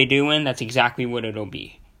 but if they do win, that's exactly what it'll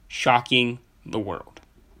be. Shocking the world.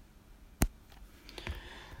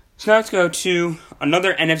 So now let's go to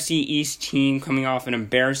another NFC East team coming off an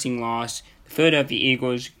embarrassing loss. The Philadelphia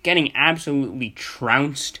Eagles getting absolutely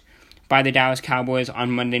trounced by the Dallas Cowboys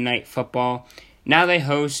on Monday Night Football. Now they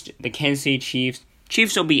host the Kansas City Chiefs.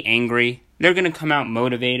 Chiefs will be angry. They're going to come out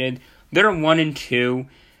motivated. They're 1-2.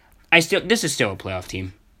 This is still a playoff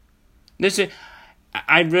team.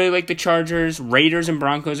 I really like the Chargers. Raiders and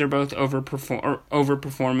Broncos are both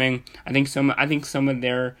overperforming. I think some of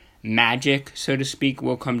their magic, so to speak,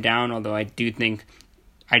 will come down. Although I do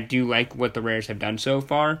like what the Raiders have done so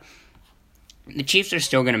far. The Chiefs are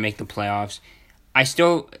still going to make the playoffs.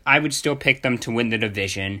 I would still pick them to win the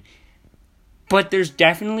division. But there's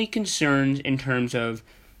definitely concerns in terms of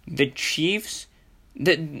the Chiefs.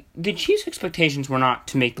 The Chiefs' expectations were not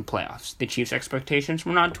to make the playoffs. The Chiefs' expectations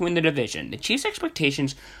were not to win the division. The Chiefs'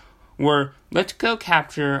 expectations were, let's go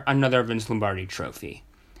capture another Vince Lombardi trophy.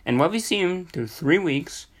 And what we've seen through 3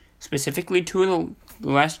 weeks, specifically the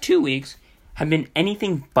last 2 weeks, have been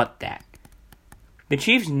anything but that. The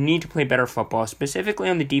Chiefs need to play better football, specifically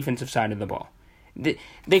on the defensive side of the ball.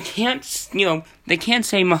 They can't say,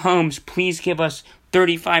 Mahomes, please give us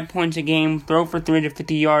 35 points a game, throw for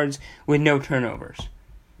 350 yards with no turnovers.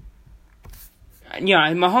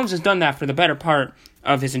 Mahomes has done that for the better part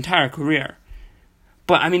of his entire career.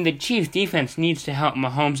 But, the Chiefs' defense needs to help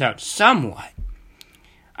Mahomes out somewhat.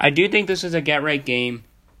 I do think this is a get-right game.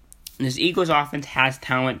 This Eagles offense has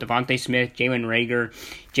talent. Devontae Smith, Jalen Reagor,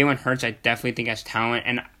 Jalen Hurts, I definitely think has talent.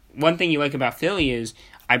 And one thing you like about Philly is,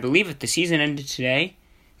 I believe if the season ended today,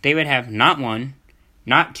 they would have not 1,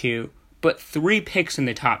 not 2, but 3 picks in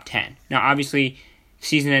the top 10. Now, obviously,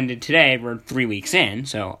 season ended today. We're 3 weeks in,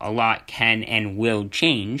 so a lot can and will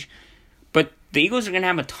change. But the Eagles are going to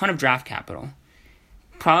have a ton of draft capital.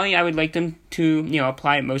 Probably I would like them to,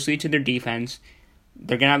 apply it mostly to their defense.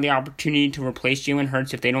 They're going to have the opportunity to replace Jalen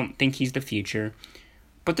Hurts if they don't think he's the future.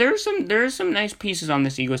 But there are some nice pieces on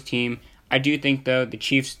this Eagles team. I do think, though, the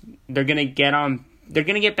Chiefs, they're going to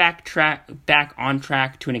get back on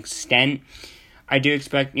track to an extent. I do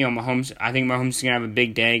expect, Mahomes, I think Mahomes is going to have a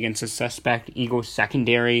big day against a suspect Eagles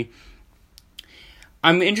secondary.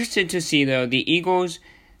 I'm interested to see, though, the Eagles,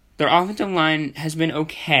 their offensive line has been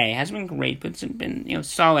okay. It hasn't been great, but it's been,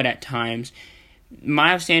 solid at times.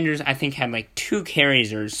 Miles Sanders, I think, had 2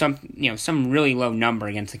 carries or some really low number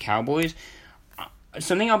against the Cowboys.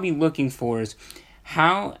 Something I'll be looking for is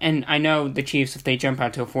how, and I know the Chiefs, if they jump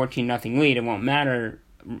out to a 14-0 lead, it won't matter.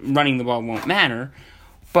 Running the ball won't matter.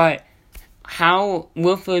 But how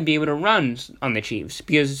will Philly be able to run on the Chiefs?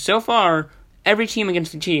 Because so far, every team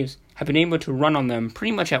against the Chiefs have been able to run on them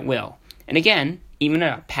pretty much at will. And again, even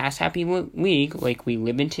a pass-happy league like we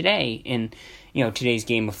live in today, in today's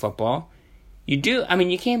game of football, you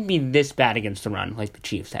can't be this bad against the run like the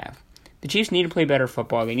Chiefs have. The Chiefs need to play better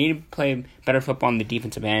football. They need to play better football on the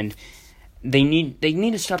defensive end. They need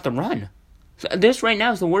to stop the run. So this right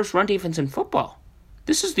now is the worst run defense in football.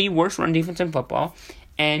 This is the worst run defense in football.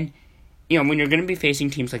 And, when you're going to be facing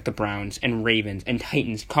teams like the Browns and Ravens and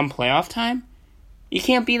Titans come playoff time, you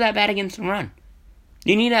can't be that bad against the run.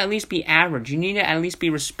 You need to at least be average. You need to at least be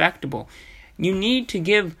respectable. You need to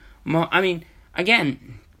give, Mahomes,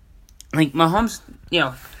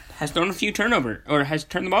 has thrown a few turnovers, or has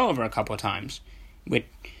turned the ball over a couple of times.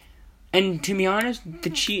 And to be honest, the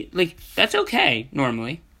Chiefs, that's okay,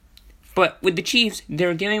 normally. But with the Chiefs,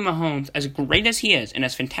 they're giving Mahomes, as great as he is, and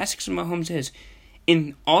as fantastic as Mahomes is,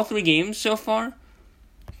 in all 3 games so far,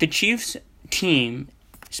 the Chiefs team,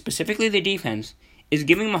 specifically the defense, is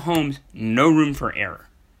giving Mahomes no room for error.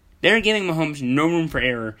 They're giving Mahomes no room for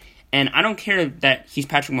error, and I don't care that he's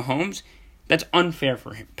Patrick Mahomes. That's unfair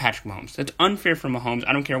for Patrick Mahomes. That's unfair for Mahomes.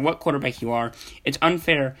 I don't care what quarterback you are. It's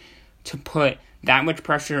unfair to put that much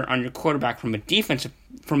pressure on your quarterback from a defensive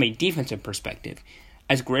perspective.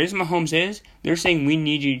 As great as Mahomes is, they're saying we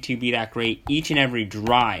need you to be that great each and every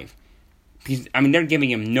drive. Because, they're giving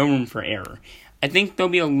him no room for error. I think there'll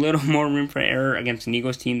be a little more room for error against an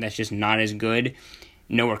Eagles team that's just not as good,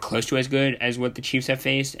 nowhere close to as good as what the Chiefs have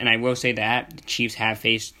faced. And I will say that the Chiefs have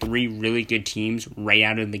faced 3 really good teams right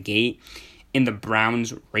out of the gate in the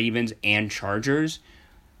Browns, Ravens, and Chargers.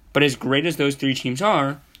 But as great as those 3 teams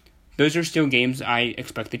are, those are still games I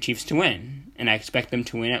expect the Chiefs to win. And I expect them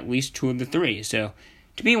to win at least 2 of the 3. So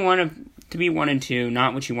to be 1-2,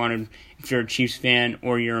 not what you wanted if you're a Chiefs fan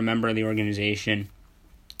or you're a member of the organization.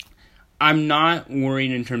 I'm not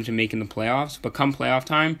worried in terms of making the playoffs, but come playoff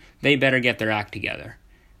time, they better get their act together.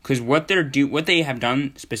 Because what they have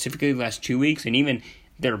done specifically the last 2 weeks, and even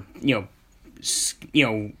their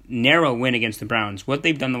narrow win against the Browns, what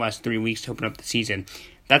they've done the last 3 weeks to open up the season,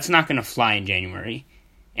 that's not going to fly in January.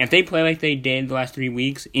 And if they play like they did the last 3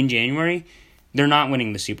 weeks in January, they're not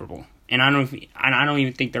winning the Super Bowl. And I don't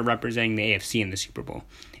even think they're representing the AFC in the Super Bowl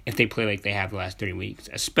if they play like they have the last 3 weeks,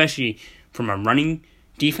 especially from a running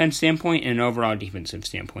defense standpoint and an overall defensive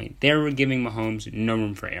standpoint. They're giving Mahomes no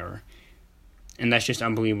room for error. And that's just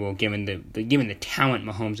unbelievable given the talent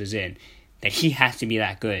Mahomes is in, that he has to be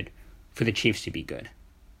that good for the Chiefs to be good.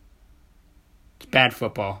 It's bad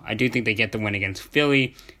football. I do think they get the win against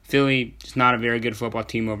Philly. Philly is not a very good football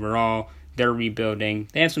team overall. They're rebuilding.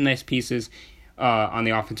 They have some nice pieces on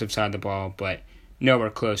the offensive side of the ball, but nowhere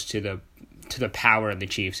close to the power of the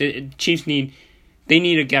Chiefs. Chiefs need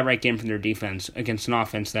a get-right game from their defense against an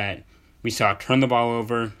offense that we saw turn the ball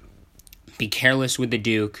over, be careless with the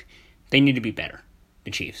Duke. They need to be better, the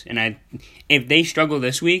Chiefs. And if they struggle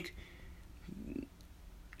this week,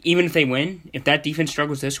 even if they win, if that defense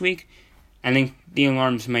struggles this week, I think the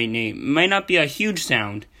alarms might not be a huge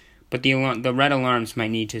sound, but the red alarms might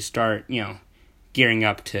need to start, gearing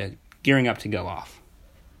up to go off.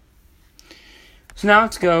 So now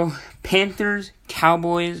let's go Panthers,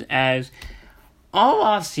 Cowboys. As all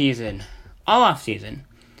off season, I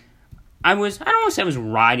don't want to say I was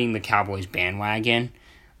riding the Cowboys bandwagon.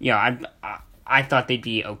 I thought they'd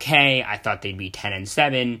be okay. I thought they'd be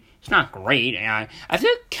 10-7. It's not great. And I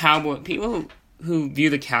think people who view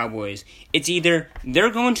the Cowboys, it's either they're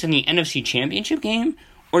going to the NFC Championship game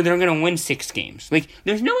or they're going to win 6 games.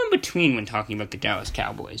 There's no in between when talking about the Dallas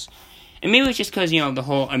Cowboys. And maybe it's just because, the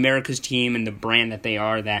whole America's team and the brand that they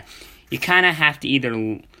are, that you kind of have to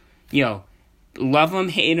either, love them,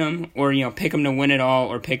 hate them, or, pick them to win it all,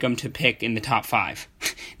 or pick them to pick in the top 5.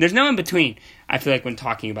 There's no in between, I feel like, when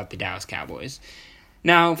talking about the Dallas Cowboys.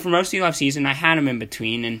 Now, for most of the offseason, I had them in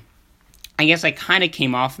between, and I guess I kind of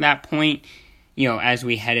came off that point, as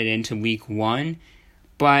we headed into week 1.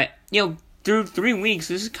 But, through 3 weeks,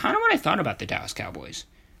 this is kind of what I thought about the Dallas Cowboys.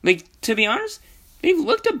 Like, to be honest, they've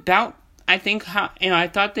looked about, I think, I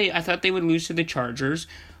thought they would lose to the Chargers.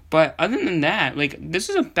 But other than that, this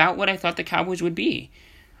is about what I thought the Cowboys would be.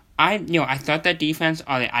 I thought that defense,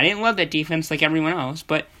 I didn't love that defense like everyone else,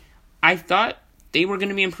 but I thought they were going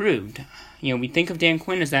to be improved. We think of Dan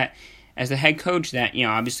Quinn as the head coach that,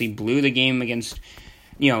 obviously blew the game against,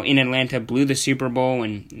 in Atlanta, blew the Super Bowl,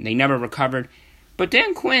 and they never recovered. But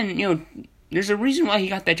Dan Quinn, there's a reason why he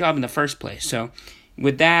got that job in the first place. So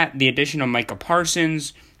with that, the addition of Micah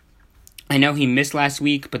Parsons, I know he missed last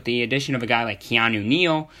week, but the addition of a guy like Keanu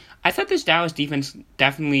Neal, I thought this Dallas defense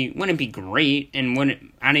definitely wouldn't be great, and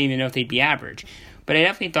I don't even know if they'd be average. But I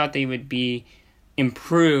definitely thought they would be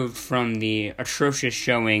improved from the atrocious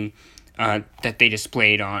showing that they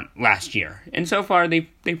displayed on last year. And so far, they've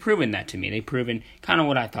proven that to me. They've proven kind of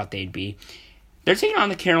what I thought they'd be. They're taking on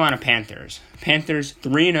the Carolina Panthers. Panthers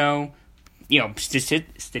 3-0.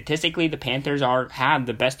 Statistically, the Panthers have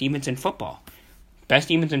the best defense in football.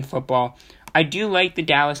 I do like the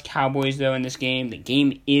Dallas Cowboys, though, in this game. The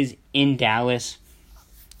game is in Dallas.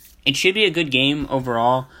 It should be a good game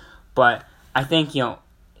overall, but I think,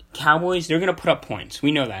 Cowboys, they're going to put up points.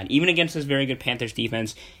 We know that. Even against this very good Panthers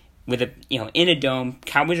defense, with in a dome,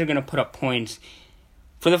 Cowboys are going to put up points.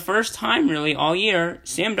 For the first time, really, all year,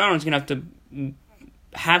 Sam Darnold's going to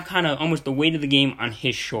have kind of almost the weight of the game on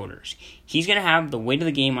his shoulders. He's going to have the weight of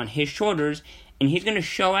the game on his shoulders, and he's going to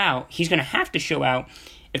have to show out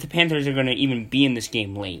if the Panthers are going to even be in this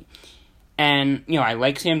game late. And, I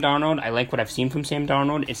like Sam Darnold. I like what I've seen from Sam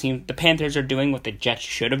Darnold. It seems the Panthers are doing what the Jets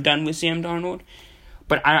should have done with Sam Darnold.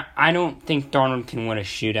 But I don't think Darnold can win a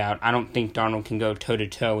shootout. I don't think Darnold can go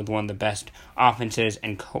toe-to-toe with one of the best offenses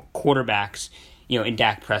and quarterbacks, in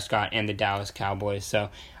Dak Prescott and the Dallas Cowboys. So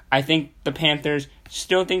I think the Panthers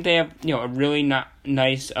still think they have, a really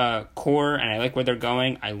nice core, and I like where they're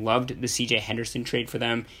going. I loved the C.J. Henderson trade for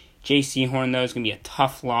them. Jay Sehorn, though, is going to be a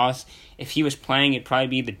tough loss. If he was playing, it'd probably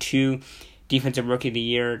be the 2 Defensive Rookie of the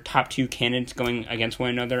Year, top 2 candidates going against one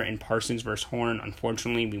another, and Parsons versus Horn.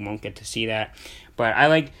 Unfortunately, we won't get to see that. But I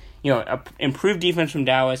like, improved defense from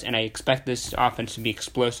Dallas, and I expect this offense to be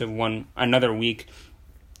explosive another week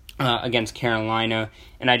against Carolina.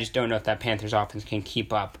 And I just don't know if that Panthers offense can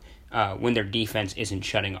keep up when their defense isn't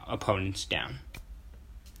shutting opponents down.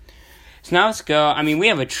 So now let's go. We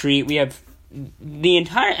have a treat. We have the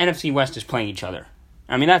entire NFC West is playing each other.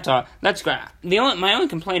 That's all. That's great. My only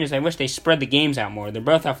complaint is I wish they spread the games out more. They're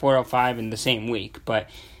both at 4:05 in the same week. But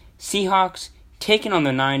Seahawks taking on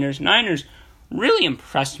the Niners. Niners really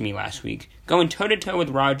impressed me last week. Going toe-to-toe with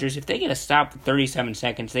Rodgers. If they get a stop with 37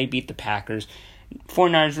 seconds, they beat the Packers.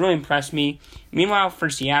 49ers really impressed me. Meanwhile, for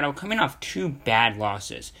Seattle, coming off 2 bad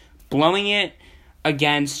losses. Blowing it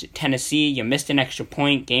against Tennessee. You missed an extra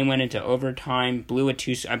point. Game went into overtime. Blew a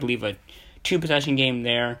 2-possession game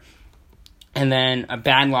there. And then a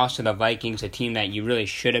bad loss to the Vikings, a team that you really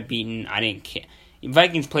should have beaten. I didn't care.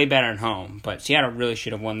 Vikings play better at home, but Seattle really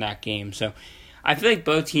should have won that game. So I feel like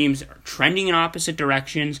both teams are trending in opposite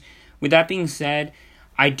directions. With that being said,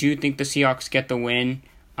 I do think the Seahawks get the win.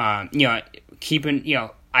 I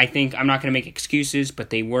think I'm not going to make excuses, but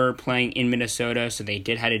they were playing in Minnesota, so they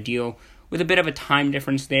did have to deal with a bit of a time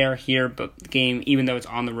difference there here. But the game, even though it's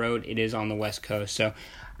on the road, it is on the West Coast. So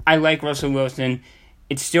I like Russell Wilson.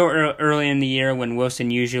 It's still early in the year when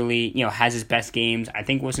Wilson usually, has his best games. I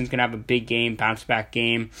think Wilson's going to have a big game, bounce-back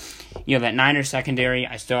game. That Niners secondary,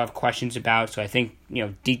 I still have questions about. So I think,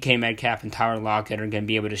 DK Metcalf and Tyler Lockett are going to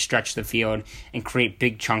be able to stretch the field and create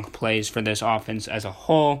big chunk plays for this offense as a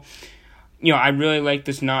whole. I really like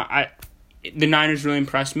this. The Niners really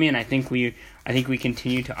impressed me, and I think we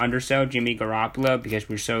continue to undersell Jimmy Garoppolo because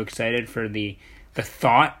we're so excited for the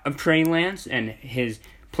thought of Trey Lance and his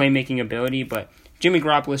playmaking ability, but Jimmy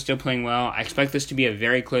Garoppolo is still playing well. I expect this to be a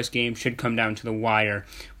very close game. Should come down to the wire.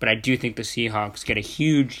 But I do think the Seahawks get a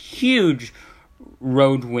huge, huge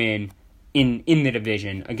road win in the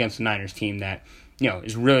division against the Niners team that,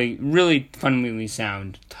 is really, really fundamentally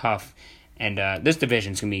sound, tough. And this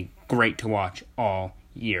division is going to be great to watch all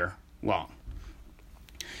year long.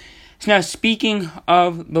 So now, speaking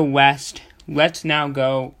of the West, let's now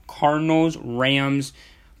go Cardinals, Rams.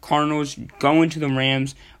 Cardinals going to the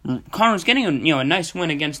Rams. Cardinals getting a nice win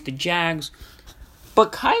against the Jags.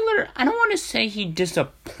 But Kyler, I don't want to say he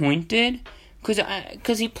disappointed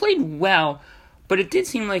because he played well, but it did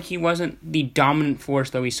seem like he wasn't the dominant force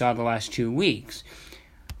that we saw the last 2 weeks.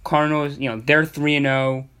 Cardinals, they're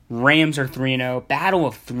 3-0. Rams are 3-0. Battle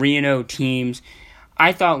of 3-0 teams.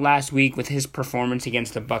 I thought last week with his performance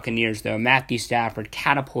against the Buccaneers, though, Matthew Stafford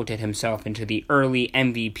catapulted himself into the early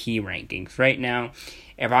MVP rankings. Right now,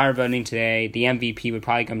 if I were voting today, the MVP would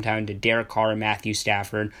probably come down to Derek Carr and Matthew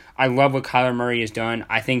Stafford. I love what Kyler Murray has done.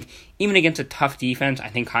 I think even against a tough defense, I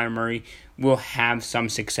think Kyler Murray will have some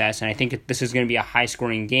success, and I think this is going to be a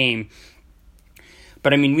high-scoring game.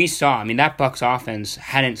 But, we saw, that Bucs offense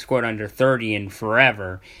hadn't scored under 30 in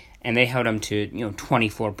forever, and they held them to,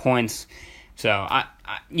 24 points. So,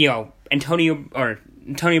 Antonio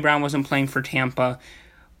Brown wasn't playing for Tampa,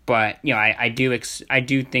 but, I do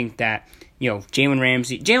think that, Jalen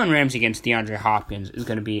Ramsey against DeAndre Hopkins is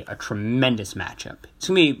going to be a tremendous matchup. It's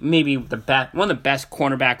going to be maybe one of the best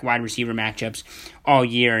cornerback wide receiver matchups all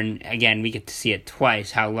year, and again, we get to see it twice.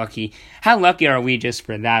 How lucky are we just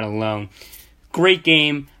for that alone? Great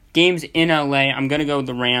game. Games in LA. I'm going to go with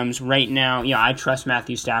the Rams right now. I trust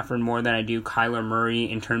Matthew Stafford more than I do Kyler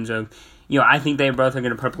Murray in terms of, I think they both are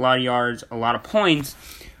going to put up a lot of yards, a lot of points,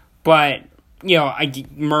 but,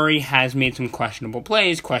 Murray has made some questionable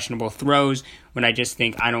plays, questionable throws, when I just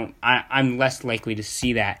think I'm less likely to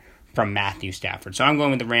see that from Matthew Stafford. So I'm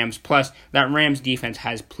going with the Rams, plus that Rams defense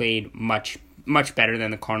has played much, much better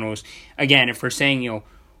than the Cardinals. Again, if we're saying,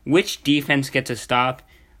 which defense gets a stop,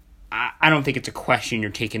 I don't think it's a question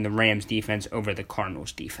you're taking the Rams defense over the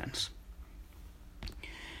Cardinals defense.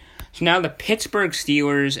 So now the Pittsburgh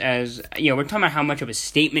Steelers, as we're talking about how much of a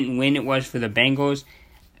statement win it was for the Bengals.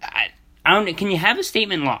 Can you have a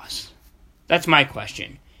statement loss? That's my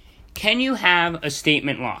question. Can you have a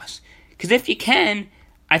statement loss? Because if you can,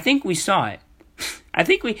 I think we saw it. I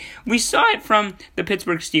think we saw it from the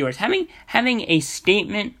Pittsburgh Steelers having a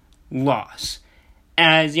statement loss.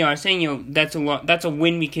 As I was saying, that's a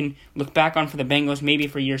win we can look back on for the Bengals maybe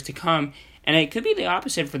for years to come. And it could be the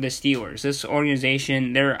opposite for the Steelers. This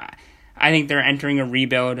organization, I think they're entering a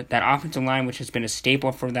rebuild. That offensive line, which has been a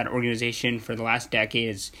staple for that organization for the last decade,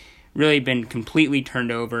 has really been completely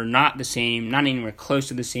turned over. Not the same, not anywhere close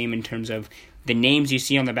to the same in terms of the names you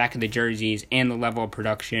see on the back of the jerseys and the level of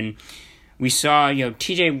production. We saw,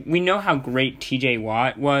 we know how great TJ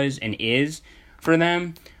Watt was and is for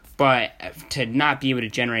them, but to not be able to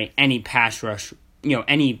generate any pass rush,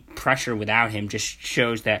 any pressure without him just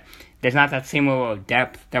shows that there's not that same level of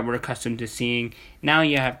depth that we're accustomed to seeing. Now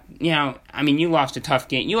you have, you lost a tough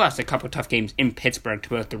game. You lost a couple tough games in Pittsburgh to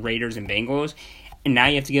both the Raiders and Bengals, and now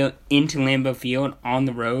you have to go into Lambeau Field on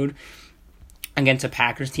the road against a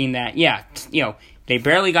Packers team that, they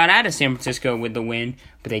barely got out of San Francisco with the win,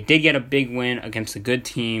 but they did get a big win against a good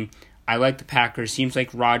team. I like the Packers. Seems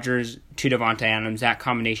like Rodgers to Davante Adams, that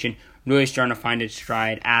combination really starting to find its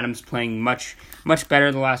stride. Adams playing much, much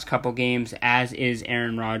better the last couple games, as is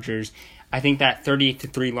Aaron Rodgers. I think that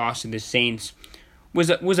 38-3 loss to the Saints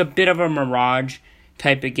was a bit of a mirage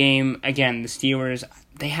type of game. Again, the Steelers,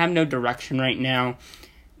 they have no direction right now.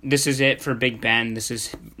 This is it for Big Ben. This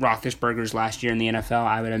is Roethlisberger's last year in the NFL,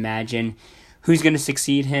 I would imagine. Who's going to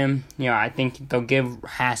succeed him? I think they'll give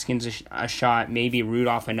Haskins a shot, maybe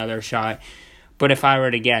Rudolph another shot. But if I were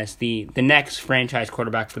to guess, the next franchise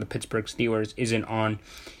quarterback for the Pittsburgh Steelers isn't on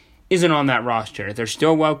that roster. They're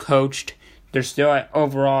still well coached. They're still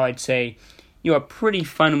overall, I'd say, a pretty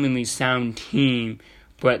fundamentally sound team.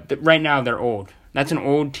 But right now they're old. That's an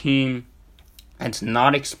old team that's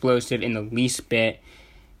not explosive in the least bit.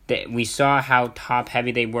 We saw how top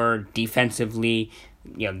heavy they were defensively.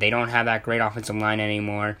 They don't have that great offensive line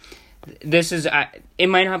anymore. This is it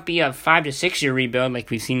might not be a 5 to 6 year rebuild like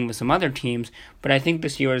we've seen with some other teams, but I think the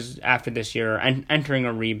Steelers after this year are entering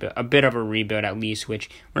a bit of a rebuild at least, which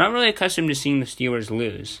we're not really accustomed to seeing the Steelers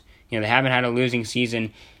lose. They haven't had a losing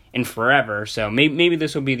season in forever, so maybe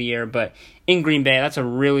this will be the year. But in Green Bay, that's a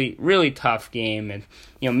really, really tough game, and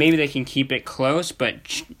maybe they can keep it close, but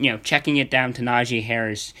checking it down to Najee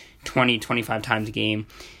Harris 20-25 times a game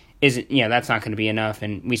that's not going to be enough,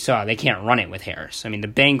 and we saw they can't run it with Harris. The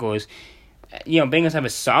Bengals, Bengals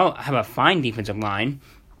have a fine defensive line,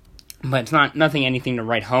 but it's nothing anything to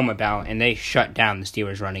write home about, and they shut down the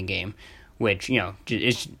Steelers' running game, which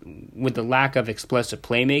is with the lack of explosive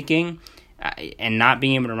playmaking and not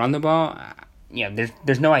being able to run the ball.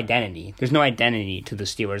 There's no identity. There's no identity to the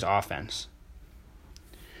Steelers' offense.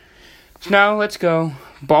 So now let's go.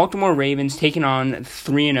 Baltimore Ravens taking on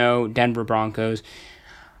 3-0 Denver Broncos.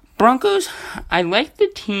 Broncos, I like the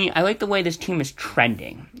team. I like the way this team is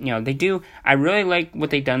trending. They do. I really like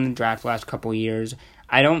what they've done in the draft the last couple of years.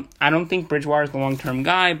 I don't think Bridgewater is the long-term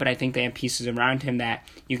guy, but I think they have pieces around him that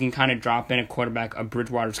you can kind of drop in a quarterback of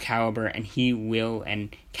Bridgewater's caliber, and he will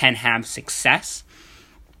and can have success.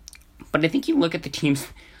 But I think you look at the teams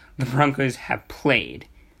the Broncos have played.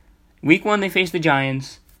 Week 1, they faced the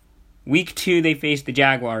Giants. Week 2, they faced the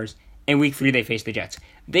Jaguars. And Week 3, they faced the Jets.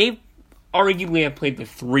 They arguably have played the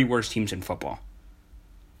 3 worst teams in football.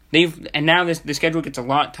 And now the schedule gets a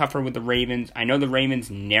lot tougher with the Ravens. I know the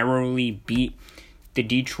Ravens narrowly beat the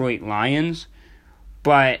Detroit Lions,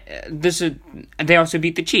 but they also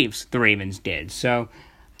beat the Chiefs. The Ravens did. So,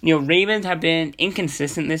 Ravens have been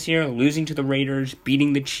inconsistent this year, losing to the Raiders,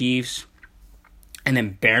 beating the Chiefs, and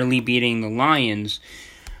then barely beating the Lions.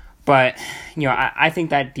 But, I think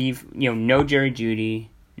that no Jerry Jeudy,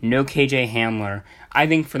 no KJ Hamler. I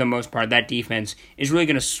think for the most part that defense is really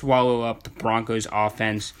going to swallow up the Broncos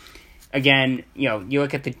offense. Again, you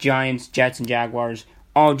look at the Giants, Jets, and Jaguars,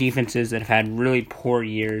 all defenses that have had really poor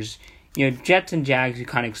years. Jets and Jags you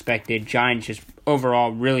kind of expected. Giants just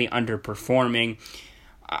overall really underperforming.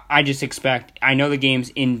 I just expect, I know the game's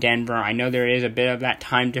in Denver. I know there is a bit of that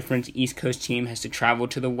time difference. East Coast team has to travel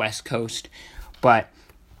to the West Coast. But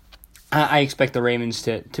I expect the Ravens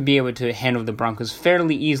to be able to handle the Broncos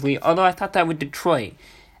fairly easily, although I thought that with Detroit.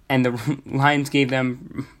 And the Lions gave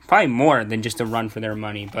them probably more than just a run for their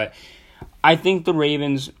money. But I think the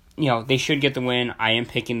Ravens, they should get the win. I am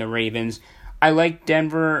picking the Ravens. I like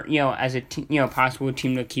Denver, as a possible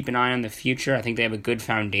team to keep an eye on in the future. I think they have a good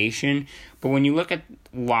foundation. But when you look at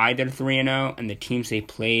why they're 3-0 and the teams they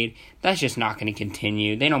played, that's just not going to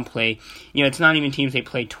continue. They don't play, it's not even teams they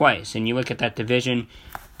play twice. And you look at that division,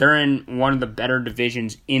 they're in one of the better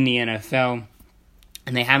divisions in the NFL,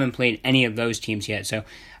 and they haven't played any of those teams yet. So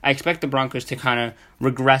I expect the Broncos to kind of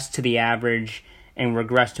regress to the average and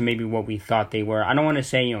regress to maybe what we thought they were. I don't want to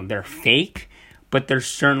say, they're fake, but they're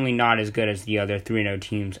certainly not as good as the other 3-0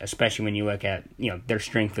 teams, especially when you look at, their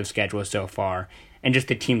strength of schedule so far and just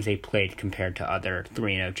the teams they played compared to other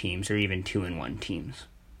 3-0 teams or even 2-1 teams.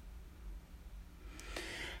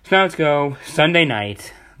 So now let's go Sunday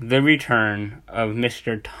night, the return of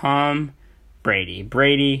Mr. Tom Brady.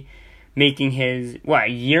 Brady making his,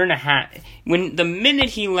 year and a half. When the minute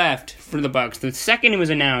he left for the Bucs, the second it was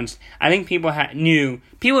announced, I think people knew,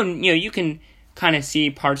 you can kind of see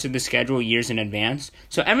parts of the schedule years in advance.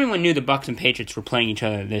 So everyone knew the Bucs and Patriots were playing each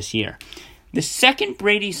other this year. The second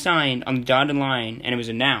Brady signed on the dotted line and it was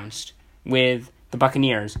announced with the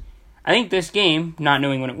Buccaneers, I think this game, not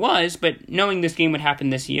knowing when it was, but knowing this game would happen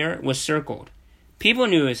this year, was circled. People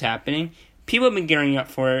knew it was happening. People have been gearing up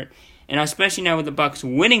for it. And especially now with the Bucs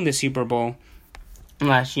winning the Super Bowl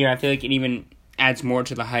last year, I feel like it even adds more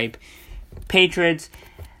to the hype. Patriots,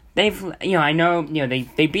 I know,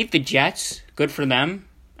 they beat the Jets. Good for them,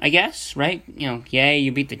 I guess, right? Yay,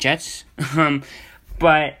 you beat the Jets.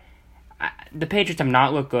 But the Patriots have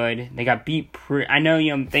not looked good. They got beat. I know,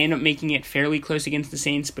 they ended up making it fairly close against the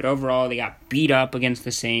Saints, but overall they got beat up against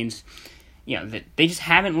the Saints. They just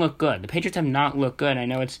haven't looked good. The Patriots have not looked good. I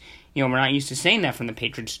know it's, we're not used to saying that from the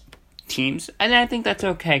Patriots teams, and I think that's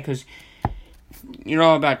okay because you're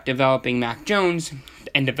all about developing Mac Jones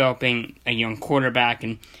and developing a young quarterback,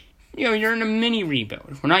 and you're in a mini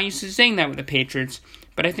rebuild. We're not used to saying that with the Patriots,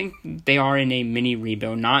 but I think they are in a mini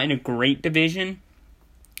rebuild, not in a great division,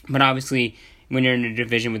 but obviously when you're in a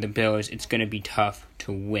division with the Bills, it's going to be tough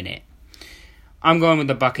to win it. I'm going with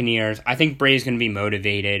the Buccaneers. I think Brady's going to be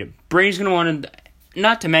motivated. Brady's going to want to,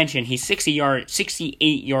 not to mention, he's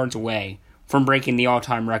 68 yards away from breaking the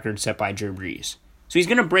all-time record set by Drew Brees. So he's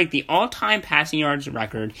going to break the all-time passing yards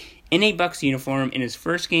record in a Bucs uniform in his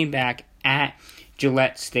first game back at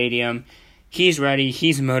Gillette Stadium. He's ready.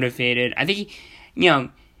 He's motivated. I think,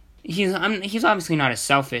 he's obviously not a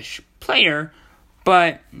selfish player,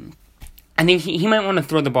 but I think he might want to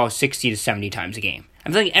throw the ball 60 to 70 times a game.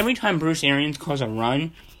 I feel like every time Bruce Arians calls a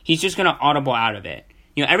run, he's just going to audible out of it.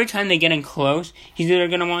 Every time they get in close, he's either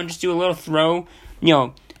going to want to just do a little throw,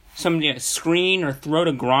 some screen or throw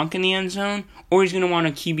to Gronk in the end zone, or he's going to want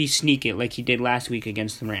to QB sneak it like he did last week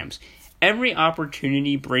against the Rams. Every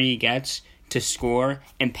opportunity Brady gets to score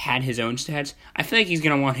and pad his own stats, I feel like he's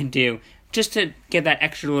going to want to do just to get that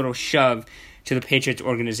extra little shove to the Patriots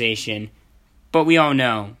organization. But we all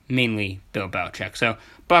know, mainly Bill Belichick. So,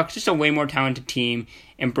 Bucs, just a way more talented team,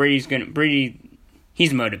 and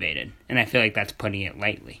he's motivated, and I feel like that's putting it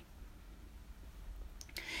lightly.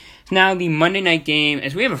 Now, the Monday night game,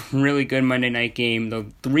 as we have a really good Monday night game, the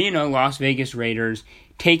 3-0 Las Vegas Raiders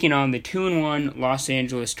taking on the 2-1 Los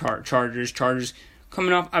Angeles Chargers. Chargers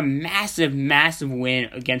coming off a massive, massive win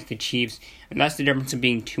against the Chiefs, and that's the difference of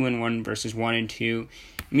being 2-1 versus 1-2.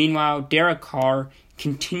 Meanwhile, Derek Carr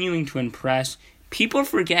continuing to impress. People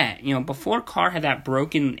forget, before Carr had that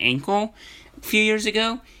broken ankle a few years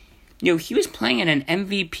ago, he was playing at an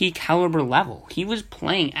MVP caliber level. He was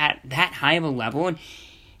playing at that high of a level, and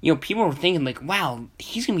people were thinking, wow,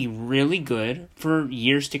 he's going to be really good for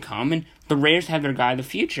years to come, and the Raiders have their guy of the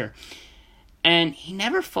future. And he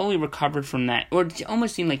never fully recovered from that, or it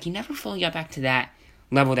almost seemed like he never fully got back to that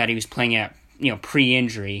level that he was playing at,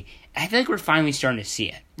 pre-injury. I feel like we're finally starting to see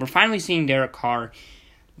it. We're finally seeing Derek Carr,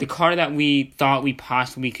 the Carr that we thought we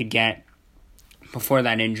possibly could get before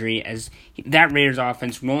that injury, as that Raiders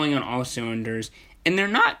offense rolling on all cylinders. And they're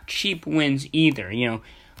not cheap wins either.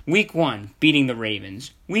 Week 1, beating the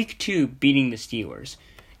Ravens. Week 2, beating the Steelers.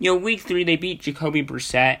 Week 3, they beat Jacoby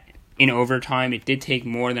Brissett in overtime. It did take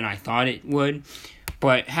more than I thought it would.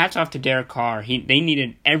 But hats off to Derek Carr. They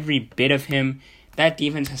needed every bit of him. That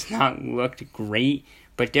defense has not looked great,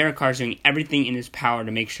 but Derek Carr is doing everything in his power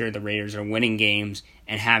to make sure the Raiders are winning games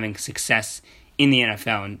and having success in the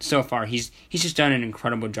NFL. And so far, he's just done an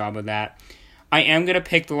incredible job of that. I am going to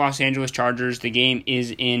pick the Los Angeles Chargers. The game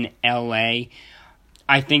is in LA.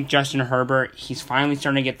 I think Justin Herbert, he's finally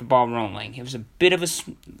starting to get the ball rolling. It was a bit of a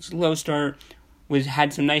slow start.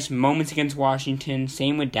 Had some nice moments against Washington.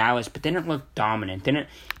 Same with Dallas, but didn't look dominant.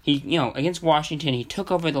 Against Washington, he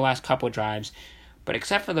took over the last couple of drives. But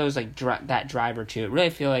except for those, that drive or two, it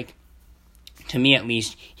really feel like, to me at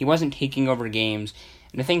least, he wasn't taking over games.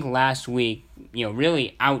 And I think last week,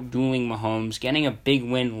 really out-dueling Mahomes, getting a big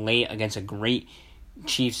win late against a great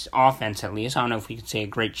Chiefs offense, at least. I don't know if we could say a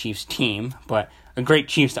great Chiefs team, but a great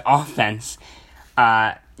Chiefs offense.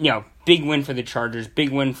 Big win for the Chargers.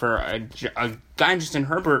 Big win for a guy, Justin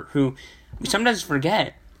Herbert, who we sometimes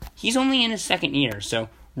forget. He's only in his second year, so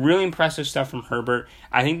really impressive stuff from Herbert.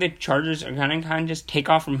 I think the Chargers are going to kind of just take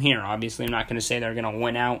off from here. Obviously, I'm not going to say they're going to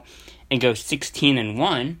win out and go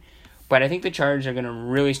 16-1, but I think the Chargers are going to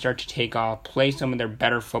really start to take off, play some of their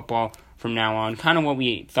better football from now on. Kind of what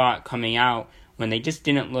we thought coming out when they just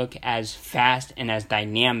didn't look as fast and as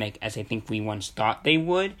dynamic as I think we once thought they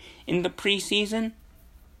would in the preseason.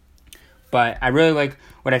 But I really like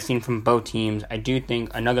what I've seen from both teams. I do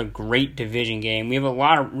think another great division game. We have a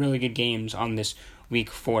lot of really good games on this Week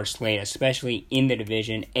 4 slate, especially in the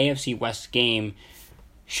division. AFC West game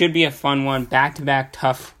should be a fun one. Back-to-back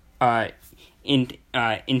tough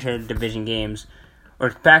inter-division games,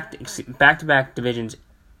 or back-to-back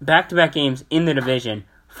games in the division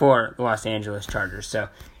for the Los Angeles Chargers. So,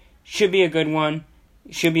 should be a good one.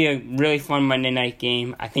 Should be a really fun Monday night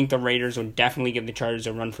game. I think the Raiders will definitely give the Chargers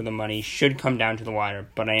a run for the money. Should come down to the wire,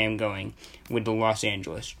 but I am going with the Los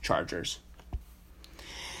Angeles Chargers.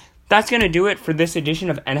 That's going to do it for this edition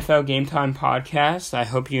of NFL Game Time Podcast. I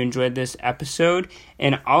hope you enjoyed this episode,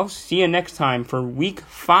 and I'll see you next time for Week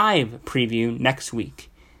 5 preview next week.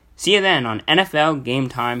 See you then on NFL Game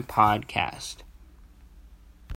Time Podcast.